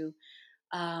wanted to,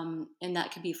 and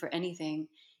that could be for anything,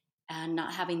 and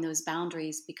not having those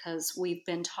boundaries because we've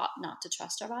been taught not to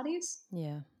trust our bodies.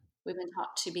 We've been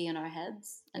taught to be in our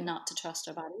heads and not to trust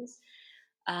our bodies.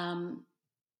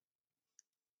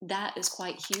 That is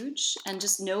quite huge, and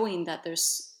just knowing that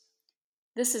there's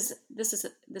this is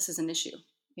an issue.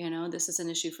 This is an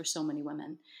issue for so many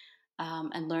women,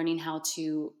 and learning how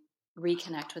to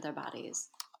reconnect with our bodies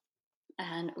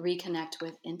and reconnect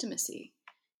with intimacy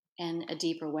in a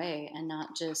deeper way, and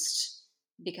not just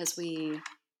because we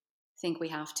think we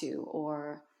have to,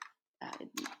 or uh,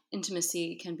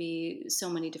 intimacy can be so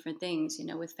many different things,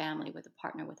 with family, with a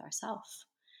partner, with ourselves.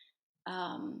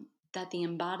 That the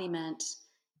embodiment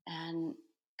and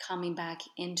coming back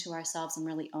into ourselves and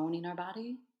really owning our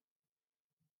body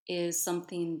is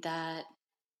something that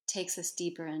takes us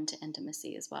deeper into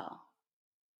intimacy as well.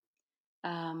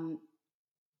 Um,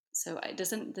 so does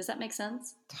that make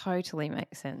sense? Totally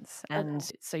makes sense. And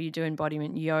Okay. so you do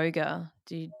embodiment yoga.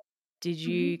 Did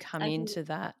you come I do. into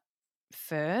that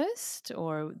first,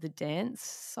 or the dance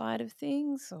side of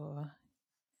things, or?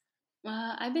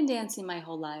 I've been dancing my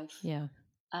whole life. Yeah.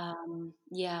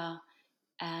 Yeah,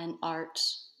 and art,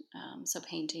 so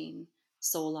painting,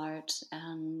 soul art,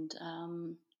 and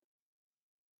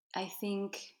I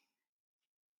think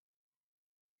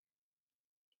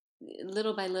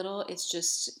little by little, it's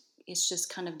just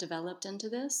kind of developed into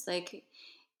this. Like,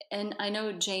 and I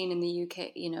know Jane in the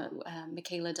UK,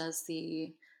 Michaela does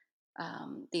the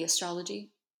astrology,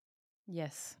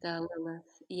 Yes. the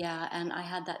Lilith. Yeah, and I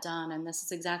had that done, and this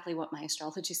is exactly what my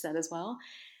astrology said as well.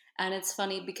 And it's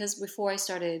funny because before I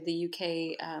started the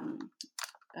UK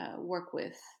work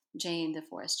with Jane, the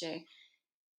 4SJ,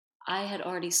 I had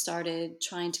already started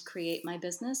trying to create my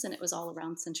business, and it was all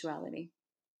around sensuality.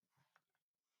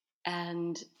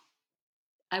 And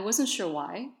I wasn't sure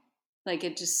why. Like,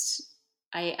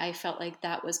 I felt like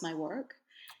that was my work.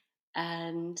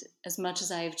 And as much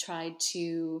as I've tried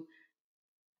to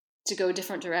go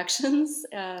different directions,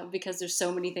 because there's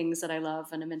so many things that I love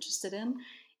and I'm interested in,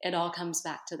 it all comes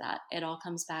back to that. It all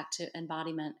comes back to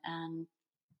embodiment, and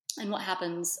what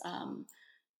happens.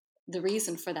 The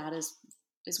reason for that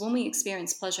is when we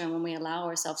experience pleasure and when we allow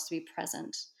ourselves to be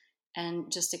present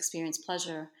and just experience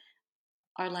pleasure,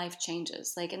 our life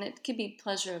changes. Like, and it could be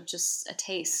pleasure of just a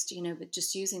taste, but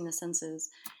just using the senses,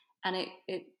 and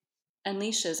it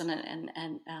unleashes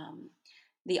and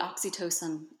the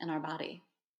oxytocin in our body.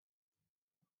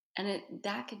 And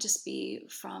that could just be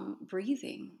from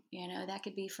breathing, that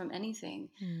could be from anything.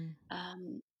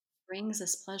 Mm. Brings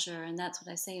us pleasure, and that's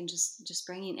what I say. And just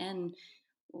bringing in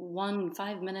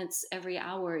 5 minutes every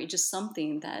hour, just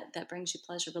something that brings you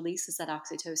pleasure, releases that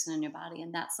oxytocin in your body,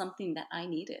 and that's something that I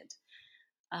needed.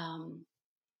 Um,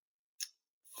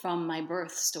 from my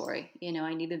birth story,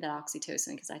 I needed that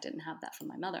oxytocin because I didn't have that from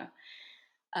my mother.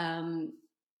 Um,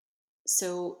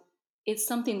 so it's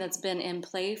something that's been in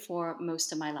play for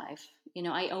most of my life.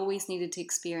 I always needed to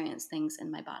experience things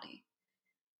in my body.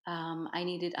 I'm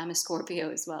a Scorpio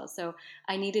as well, so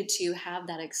I needed to have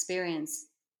that experience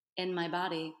in my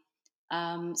body.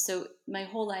 So my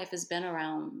whole life has been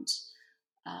around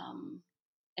um,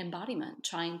 embodiment,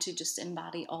 trying to just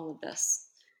embody all of this.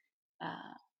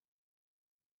 Uh,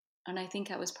 and I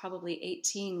think I was probably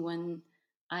 18 when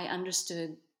I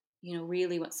understood,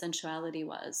 really what sensuality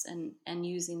was, and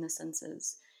using the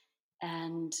senses,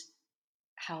 and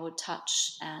how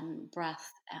touch and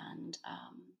breath and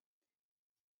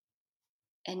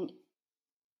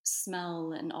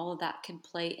smell and all of that could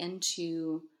play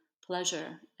into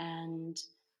pleasure, and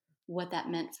what that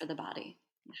meant for the body,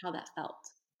 how that felt.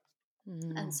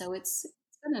 And Mm. so it's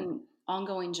been an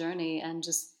ongoing journey, and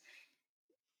just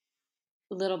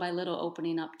little by little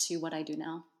opening up to what I do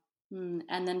now.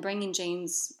 And then bringing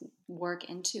Jane's work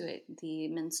into it, the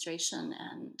menstruation,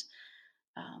 and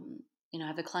I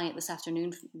have a client this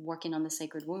afternoon working on the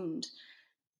sacred wound,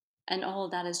 and all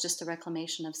of that is just a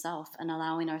reclamation of self, and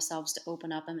allowing ourselves to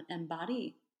open up and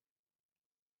embody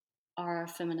our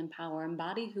feminine power,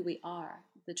 embody who we are,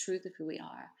 the truth of who we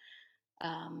are,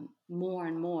 more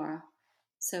and more.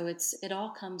 So it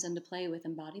all comes into play with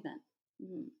embodiment.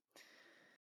 Mm.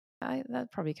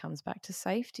 That probably comes back to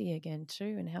safety again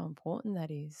too, and how important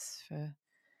that is for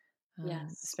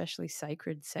Yes. especially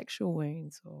sacred sexual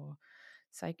wounds, or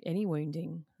any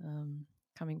wounding,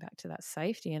 coming back to that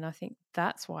safety. And I think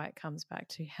that's why it comes back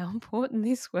to how important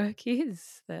this work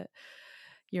is that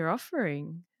you're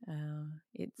offering. Mm.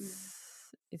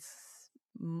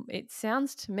 It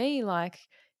sounds to me like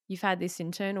you've had this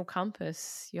internal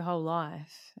compass your whole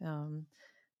life,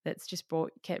 that's just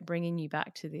kept bringing you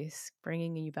back to this,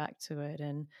 bringing you back to it,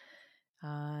 and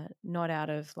not out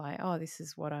of like, oh, this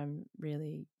is what I'm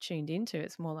really tuned into.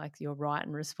 It's more like your right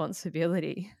and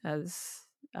responsibility as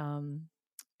who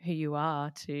you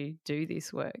are to do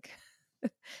this work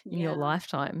in your Yeah.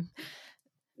 lifetime.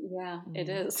 Yeah, it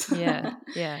is. Yeah,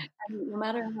 yeah. And no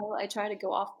matter how I try to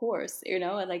go off course,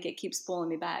 like, it keeps pulling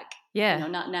me back. Yeah.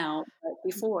 Not now, but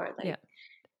before. Yeah. Like, Yeah.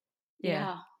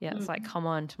 yeah. Yeah. It's like, Mhm. come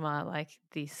on, Tamar, like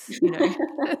this, You know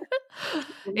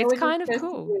It's what you're kind of supposed to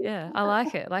cool. do. Yeah. I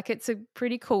like it. Like, it's a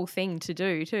pretty cool thing to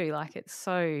do too. Like, it's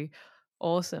so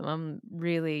awesome. I'm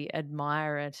really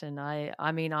admire it. And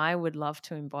I mean, I would love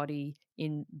to embody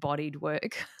embodied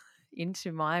work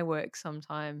into my work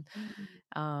sometime. Mhm.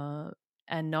 Uh,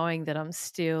 and knowing that I'm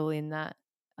still in that,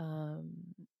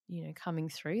 um, coming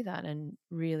through that and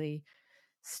really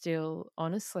still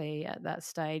honestly at that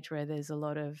stage where there's a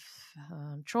lot of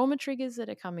trauma triggers that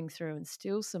are coming through and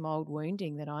still some old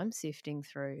wounding that I'm sifting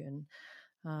through. And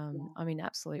Yeah. I'm in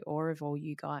absolute awe of all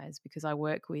you guys because I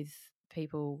work with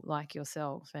people like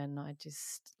yourself and I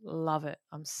just love it.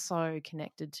 I'm so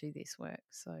connected to this work.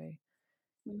 So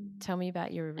Mm. tell me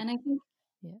about your, And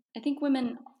yeah, I think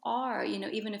women are,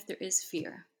 even if there is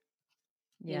fear,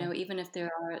 yeah, even if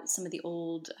there are some of the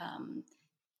old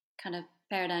kind of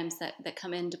paradigms that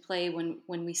come into play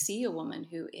when we see a woman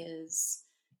who is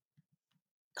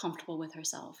comfortable with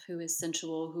herself, who is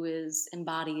sensual, who is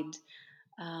embodied.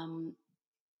 Um,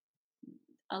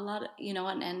 a lot,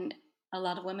 and a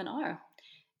lot of women are,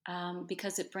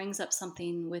 because it brings up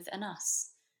something within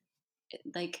us.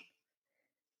 Like,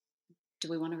 do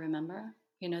we want to remember,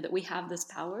 that we have this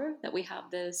power, that we have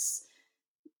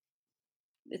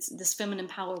it's this feminine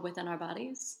power within our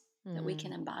bodies, that we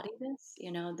can mm, embody this,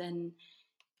 then,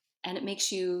 and it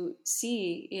makes you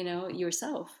see,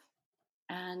 yourself.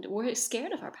 And we're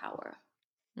scared of our power,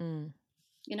 mm,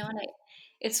 and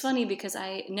it's funny because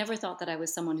I never thought that I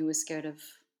was someone who was scared of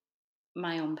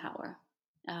my own power.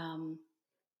 Um,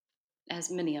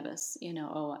 as many of us,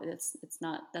 oh,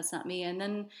 that's not me. And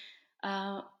then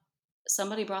uh,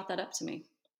 somebody brought that up to me,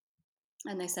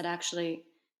 and they said, actually,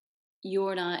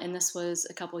 you're not. And this was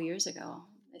a couple years ago.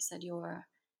 They said,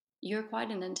 you're quite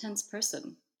an intense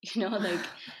person, like,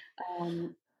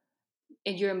 um,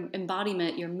 and your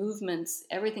embodiment, your movements,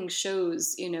 everything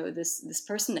shows, this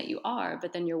person that you are,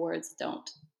 but then your words don't.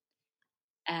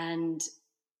 And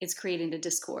it's creating a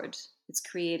discord. It's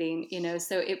creating,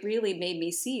 so it really made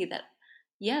me see that,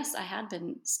 yes, I had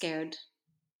been scared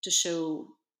to show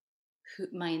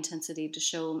my intensity, to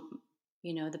show,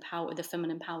 the power, the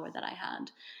feminine power that I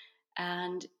had.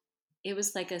 And it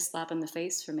was like a slap in the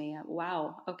face for me.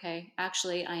 Wow. Okay.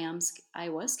 Actually, I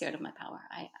was scared of my power.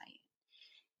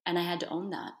 And I had to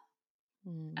own that.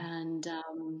 mm. And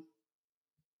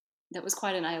that was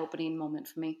quite an eye-opening moment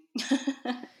for me.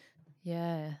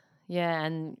 Yeah. Yeah.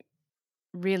 And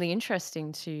really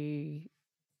interesting to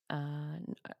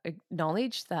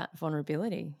acknowledge that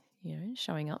vulnerability,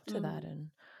 showing up to that. Mm, And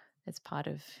it's part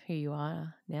of who you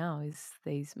are now is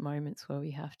these moments where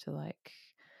we have to like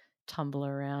tumble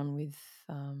around with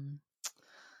um,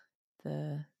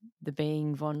 the the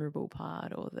being vulnerable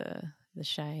part or the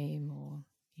shame or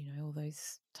all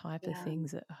those type of yeah.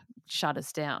 things that shut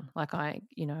us down. Like I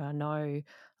know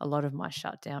a lot of my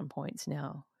shutdown points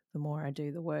now. The more I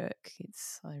do the work,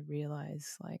 I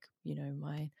realize like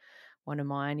my one of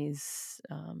mine is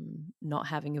not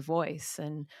having a voice.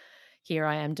 And here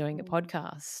I am doing a Mm,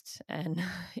 podcast, and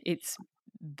it's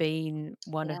been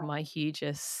one of yeah. my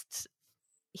hugest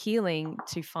healing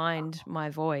to find my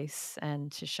voice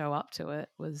and to show up to it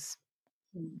was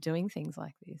Mm, doing things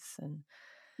like this. And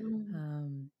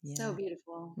mm. So yeah,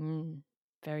 beautiful. mm,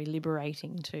 very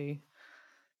liberating too.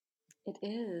 It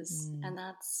is. Mm, And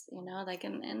that's, like,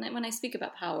 and when I speak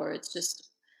about power, it's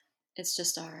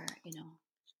just our,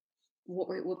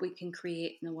 what we can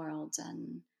create in the world,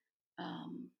 and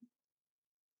um,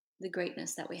 the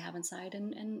greatness that we have inside.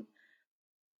 And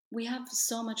we have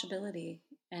so much ability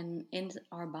and in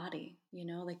our body,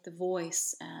 like the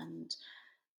voice and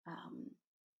um,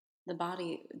 the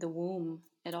body, the womb,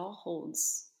 it all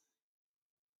holds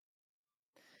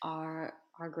our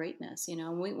greatness,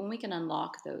 and when we can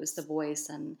unlock those, the voice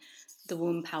and the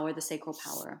womb power, the sacral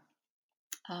power,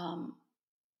 um,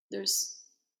 there's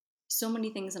so many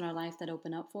things in our life that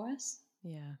open up for us.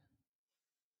 yeah,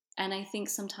 And I think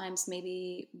sometimes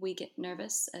maybe we get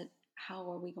nervous at how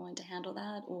are we going to handle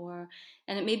that,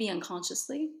 and it may be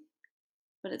unconsciously,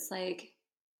 but it's like,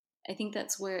 I think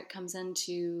that's where it comes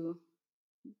into,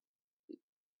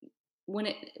 when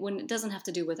it doesn't have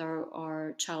to do with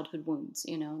our childhood wounds,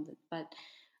 but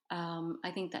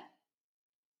I think that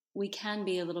we can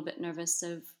be a little bit nervous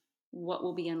of what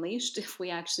will be unleashed if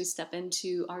we actually step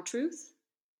into our truth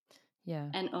yeah,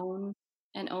 and own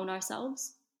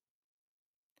ourselves.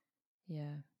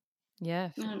 yeah, yeah,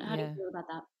 How do you yeah. feel about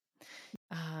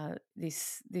that?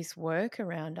 This work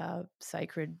around our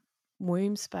sacred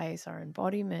womb space, our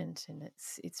embodiment, and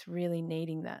it's really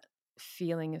needing that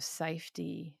feeling of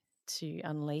safety to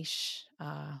unleash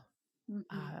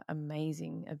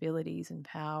amazing abilities and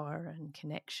power and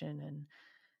connection, and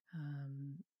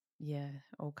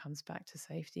all comes back to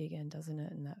safety again, doesn't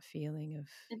it? And that feeling of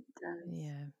It does.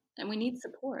 And we need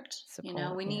support.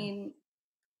 We need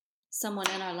someone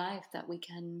in our life that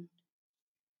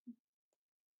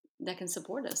can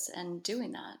support us and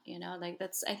doing that.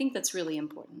 I think that's really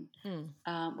important.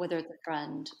 Whether it's a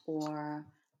friend or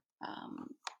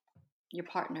your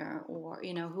partner or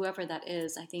whoever that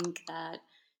is. I think that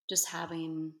just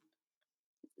having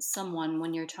someone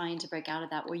when you're trying to break out of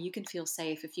that, where you can feel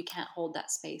safe, if you can't hold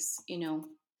that space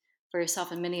for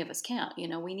yourself, and many of us can't,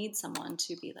 we need someone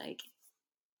to be like,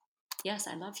 yes,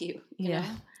 I love you.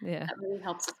 That really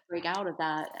helps us break out of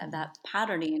that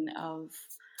patterning of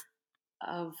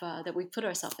that we put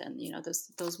ourselves in.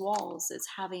 Those walls. Is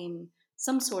having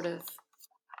some sort of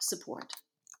support.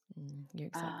 You're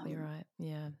exactly right.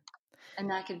 Yeah. And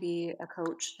that could be a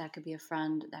coach, that could be a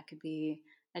friend, that could be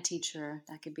a teacher,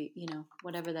 that could be,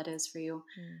 whatever that is for you.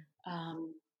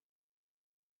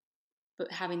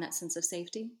 But having that sense of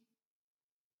safety.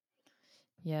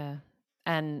 Yeah.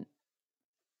 And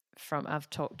I've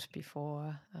talked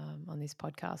before on this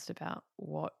podcast about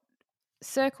what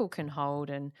Circle can hold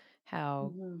and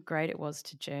how great it was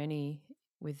to journey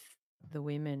with the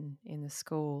women in the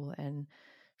school, and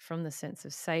from the sense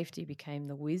of safety became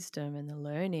the wisdom and the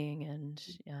learning and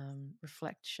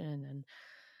reflection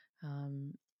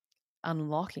and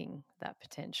unlocking that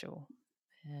potential.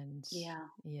 And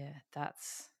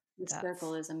that's the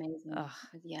circle is amazing.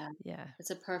 It's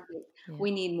a perfect.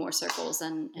 We need more circles,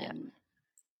 and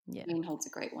Jane holds a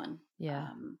great one.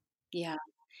 And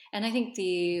I think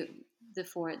the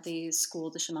school,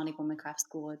 the Shamanic Womancraft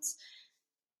School,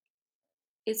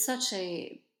 it's such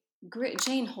a great.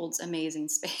 Jane holds amazing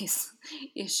space.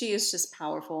 She is just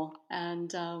powerful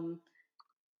and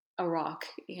a rock,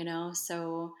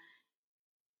 So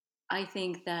I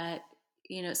think that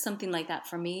something like that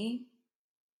for me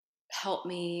helped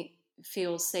me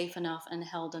feel safe enough and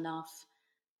held enough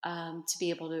to be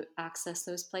able to access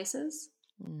those places.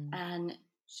 And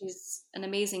she's an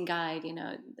amazing guide,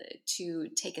 to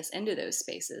take us into those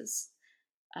spaces,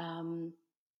 and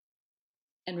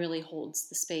really holds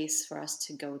the space for us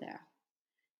to go there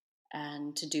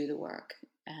and to do the work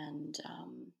and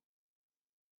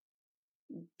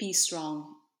be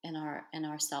strong in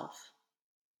ourself,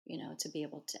 to be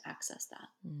able to access that.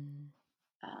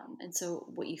 And so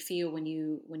what you feel when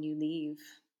you leave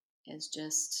is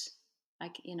just, I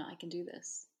can do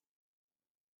this.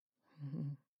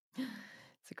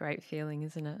 It's a great feeling,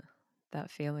 isn't it? That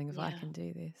feeling of I can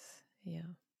do this. Yeah.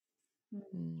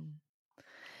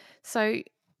 So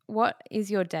what is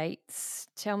your dates?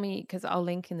 Tell me, because I'll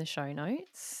link in the show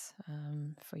notes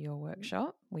for your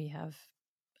workshop. We have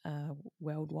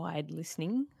worldwide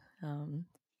listening,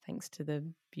 thanks to the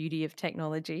beauty of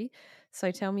technology. So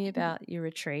tell me about your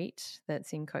retreat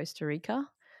that's in Costa Rica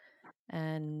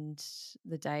and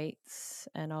the dates,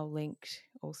 and I'll link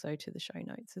also to the show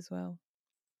notes as well.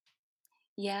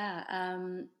 Yeah.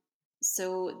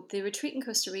 So the retreat in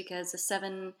Costa Rica is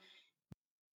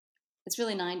it's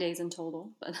really 9 days in total,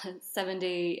 but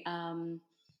 7-day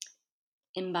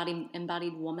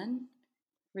embodied woman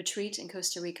retreat in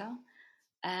Costa Rica.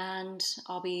 And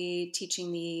I'll be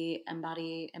teaching the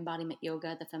embodiment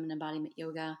yoga, the feminine embodiment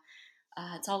yoga.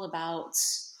 It's all about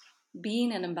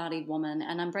being an embodied woman,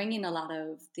 and I'm bringing a lot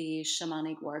of the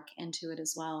shamanic work into it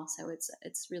as well. So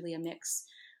it's really a mix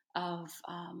of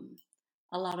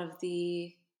a lot of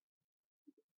the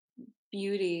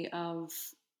beauty of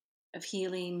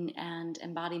healing and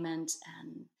embodiment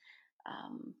and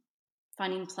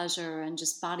finding pleasure and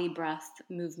just body breath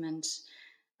movement,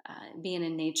 being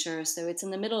in nature. So it's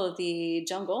in the middle of the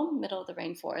jungle, middle of the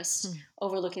rainforest,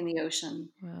 overlooking the ocean.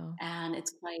 Wow. And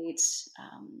it's quite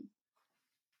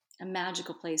a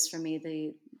magical place for me.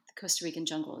 The Costa Rican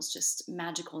jungle is just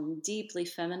magical and deeply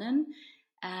feminine.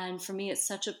 And for me, it's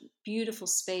such a beautiful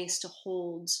space to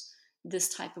hold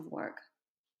this type of work.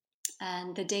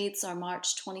 And the dates are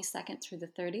March 22nd through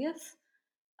the 30th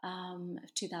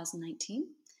of 2019.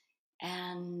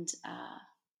 And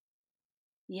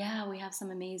we have some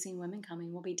amazing women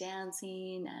coming. We'll be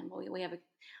dancing, and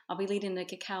I'll be leading a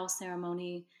cacao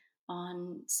ceremony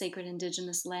on sacred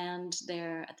indigenous land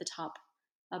there at the top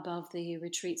above the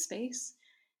retreat space.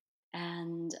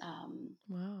 And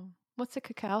wow, what's a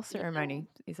cacao ceremony?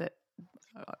 Is it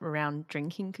around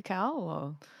drinking cacao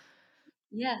or?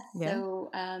 Yes. Yeah.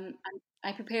 So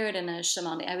I prepared in a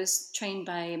shamanic. I was trained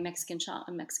by a Mexican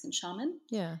shaman.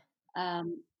 Yeah.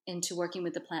 Into working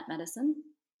with the plant medicine,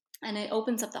 and it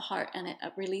opens up the heart and it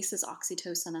releases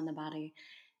oxytocin in the body,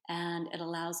 and it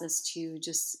allows us to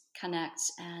just connect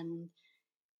and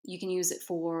You can use it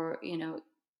for,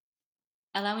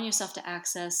 allowing yourself to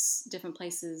access different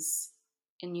places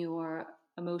in your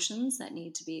emotions that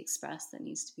need to be expressed, that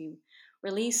needs to be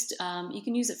released. You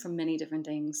can use it for many different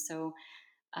things. So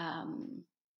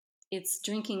it's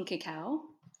drinking cacao,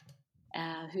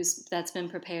 that's been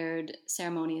prepared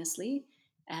ceremoniously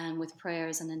and with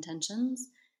prayers and intentions.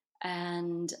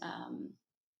 And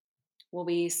we'll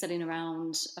be sitting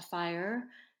around a fire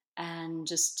and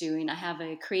just I have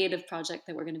a creative project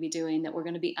that we're going to be doing, that we're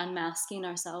going to be unmasking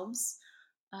ourselves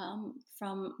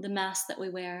from the mask that we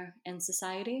wear in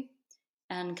society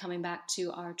and coming back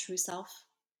to our true self.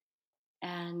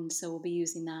 And so we'll be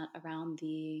using that around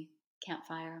the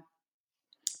campfire.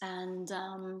 And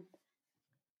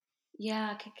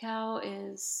cacao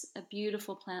is a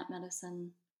beautiful plant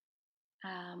medicine.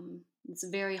 It's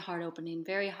very heart opening,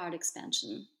 very heart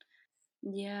expansion.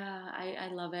 Yeah, I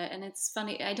love it. And it's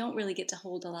funny, I don't really get to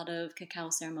hold a lot of cacao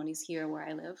ceremonies here where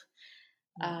I live.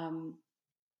 And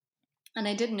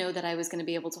I didn't know that I was going to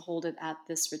be able to hold it at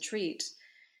this retreat.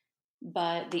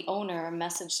 But the owner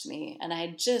messaged me, and I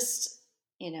had just,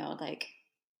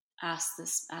 asked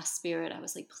Spirit. I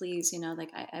was like, please, I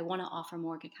want to offer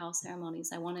more cacao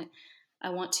ceremonies. I want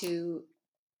to,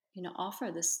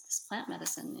 offer this plant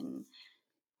medicine, and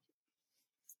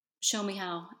show me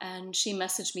how. And she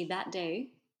messaged me that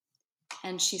day,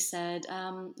 and she said,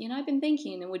 I've been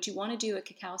thinking, and would you want to do a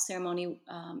cacao ceremony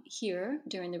here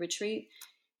during the retreat?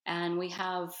 And we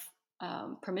have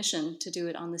permission to do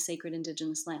it on the sacred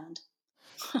indigenous land.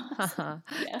 Yeah.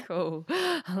 Cool.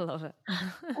 I love it.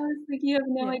 I was like, you have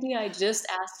no idea. I just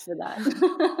asked for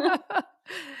that.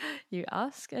 You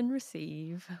ask and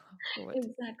receive.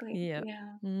 Exactly. Yeah.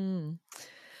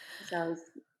 So I was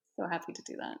so happy to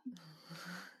do that.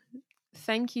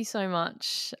 Thank you so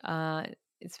much.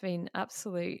 It's been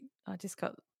absolute. I just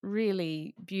got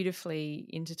really beautifully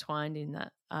intertwined in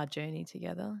our journey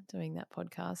together doing that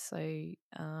podcast. So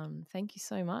thank you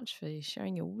so much for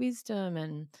sharing your wisdom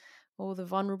and all the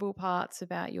vulnerable parts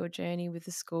about your journey with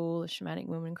the School of Shamanic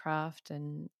Womancraft,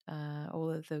 and all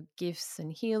of the gifts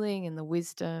and healing and the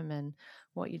wisdom and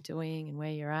what you're doing and where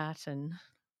you're at and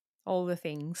all the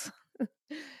things.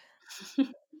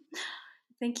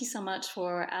 Thank you so much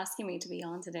for asking me to be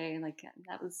on today. It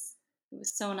was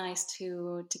so nice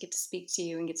to get to speak to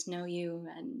you and get to know you.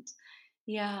 And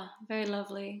yeah, very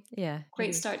lovely. Yeah.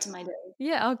 Great start to my day.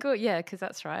 Yeah, oh good. Yeah, because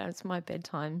that's right. It's my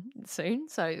bedtime soon.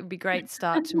 So it would be a great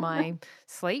start to my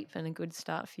sleep and a good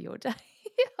start for your day.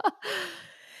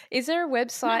 Is there a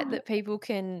website that people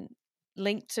can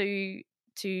link to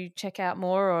check out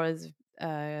more, or is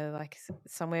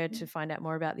somewhere to find out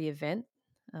more about the event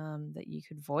that you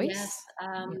could voice? Yes,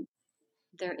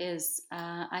 there is.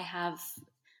 I have,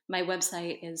 my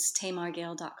website is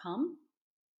tamargail.com.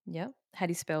 Yeah. How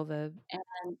do you spell the?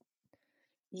 And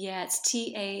yeah, it's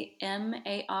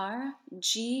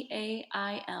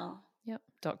TAMARGAIL. Yep.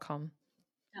 .com.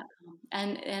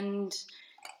 And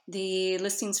the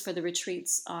listings for the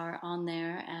retreats are on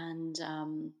there, and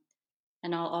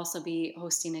I'll also be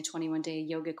hosting a 21-day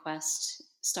yoga quest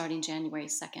starting January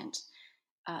 2nd.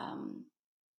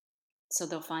 So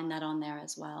they'll find that on there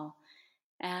as well.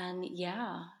 And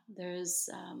yeah, there's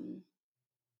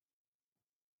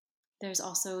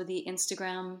also the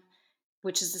Instagram,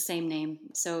 which is the same name.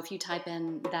 So if you type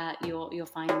in that, you'll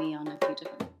find me on a few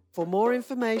different. For more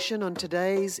information on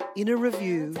today's Inner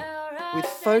Review with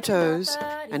photos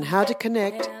and how to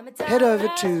connect, head over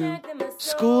to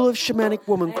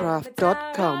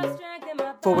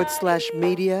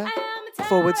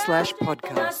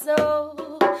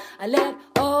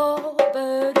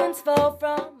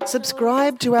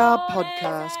Subscribe to our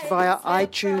podcast via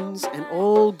iTunes and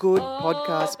all good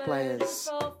podcast players.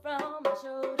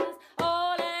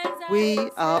 We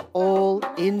are all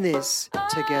in this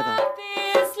together.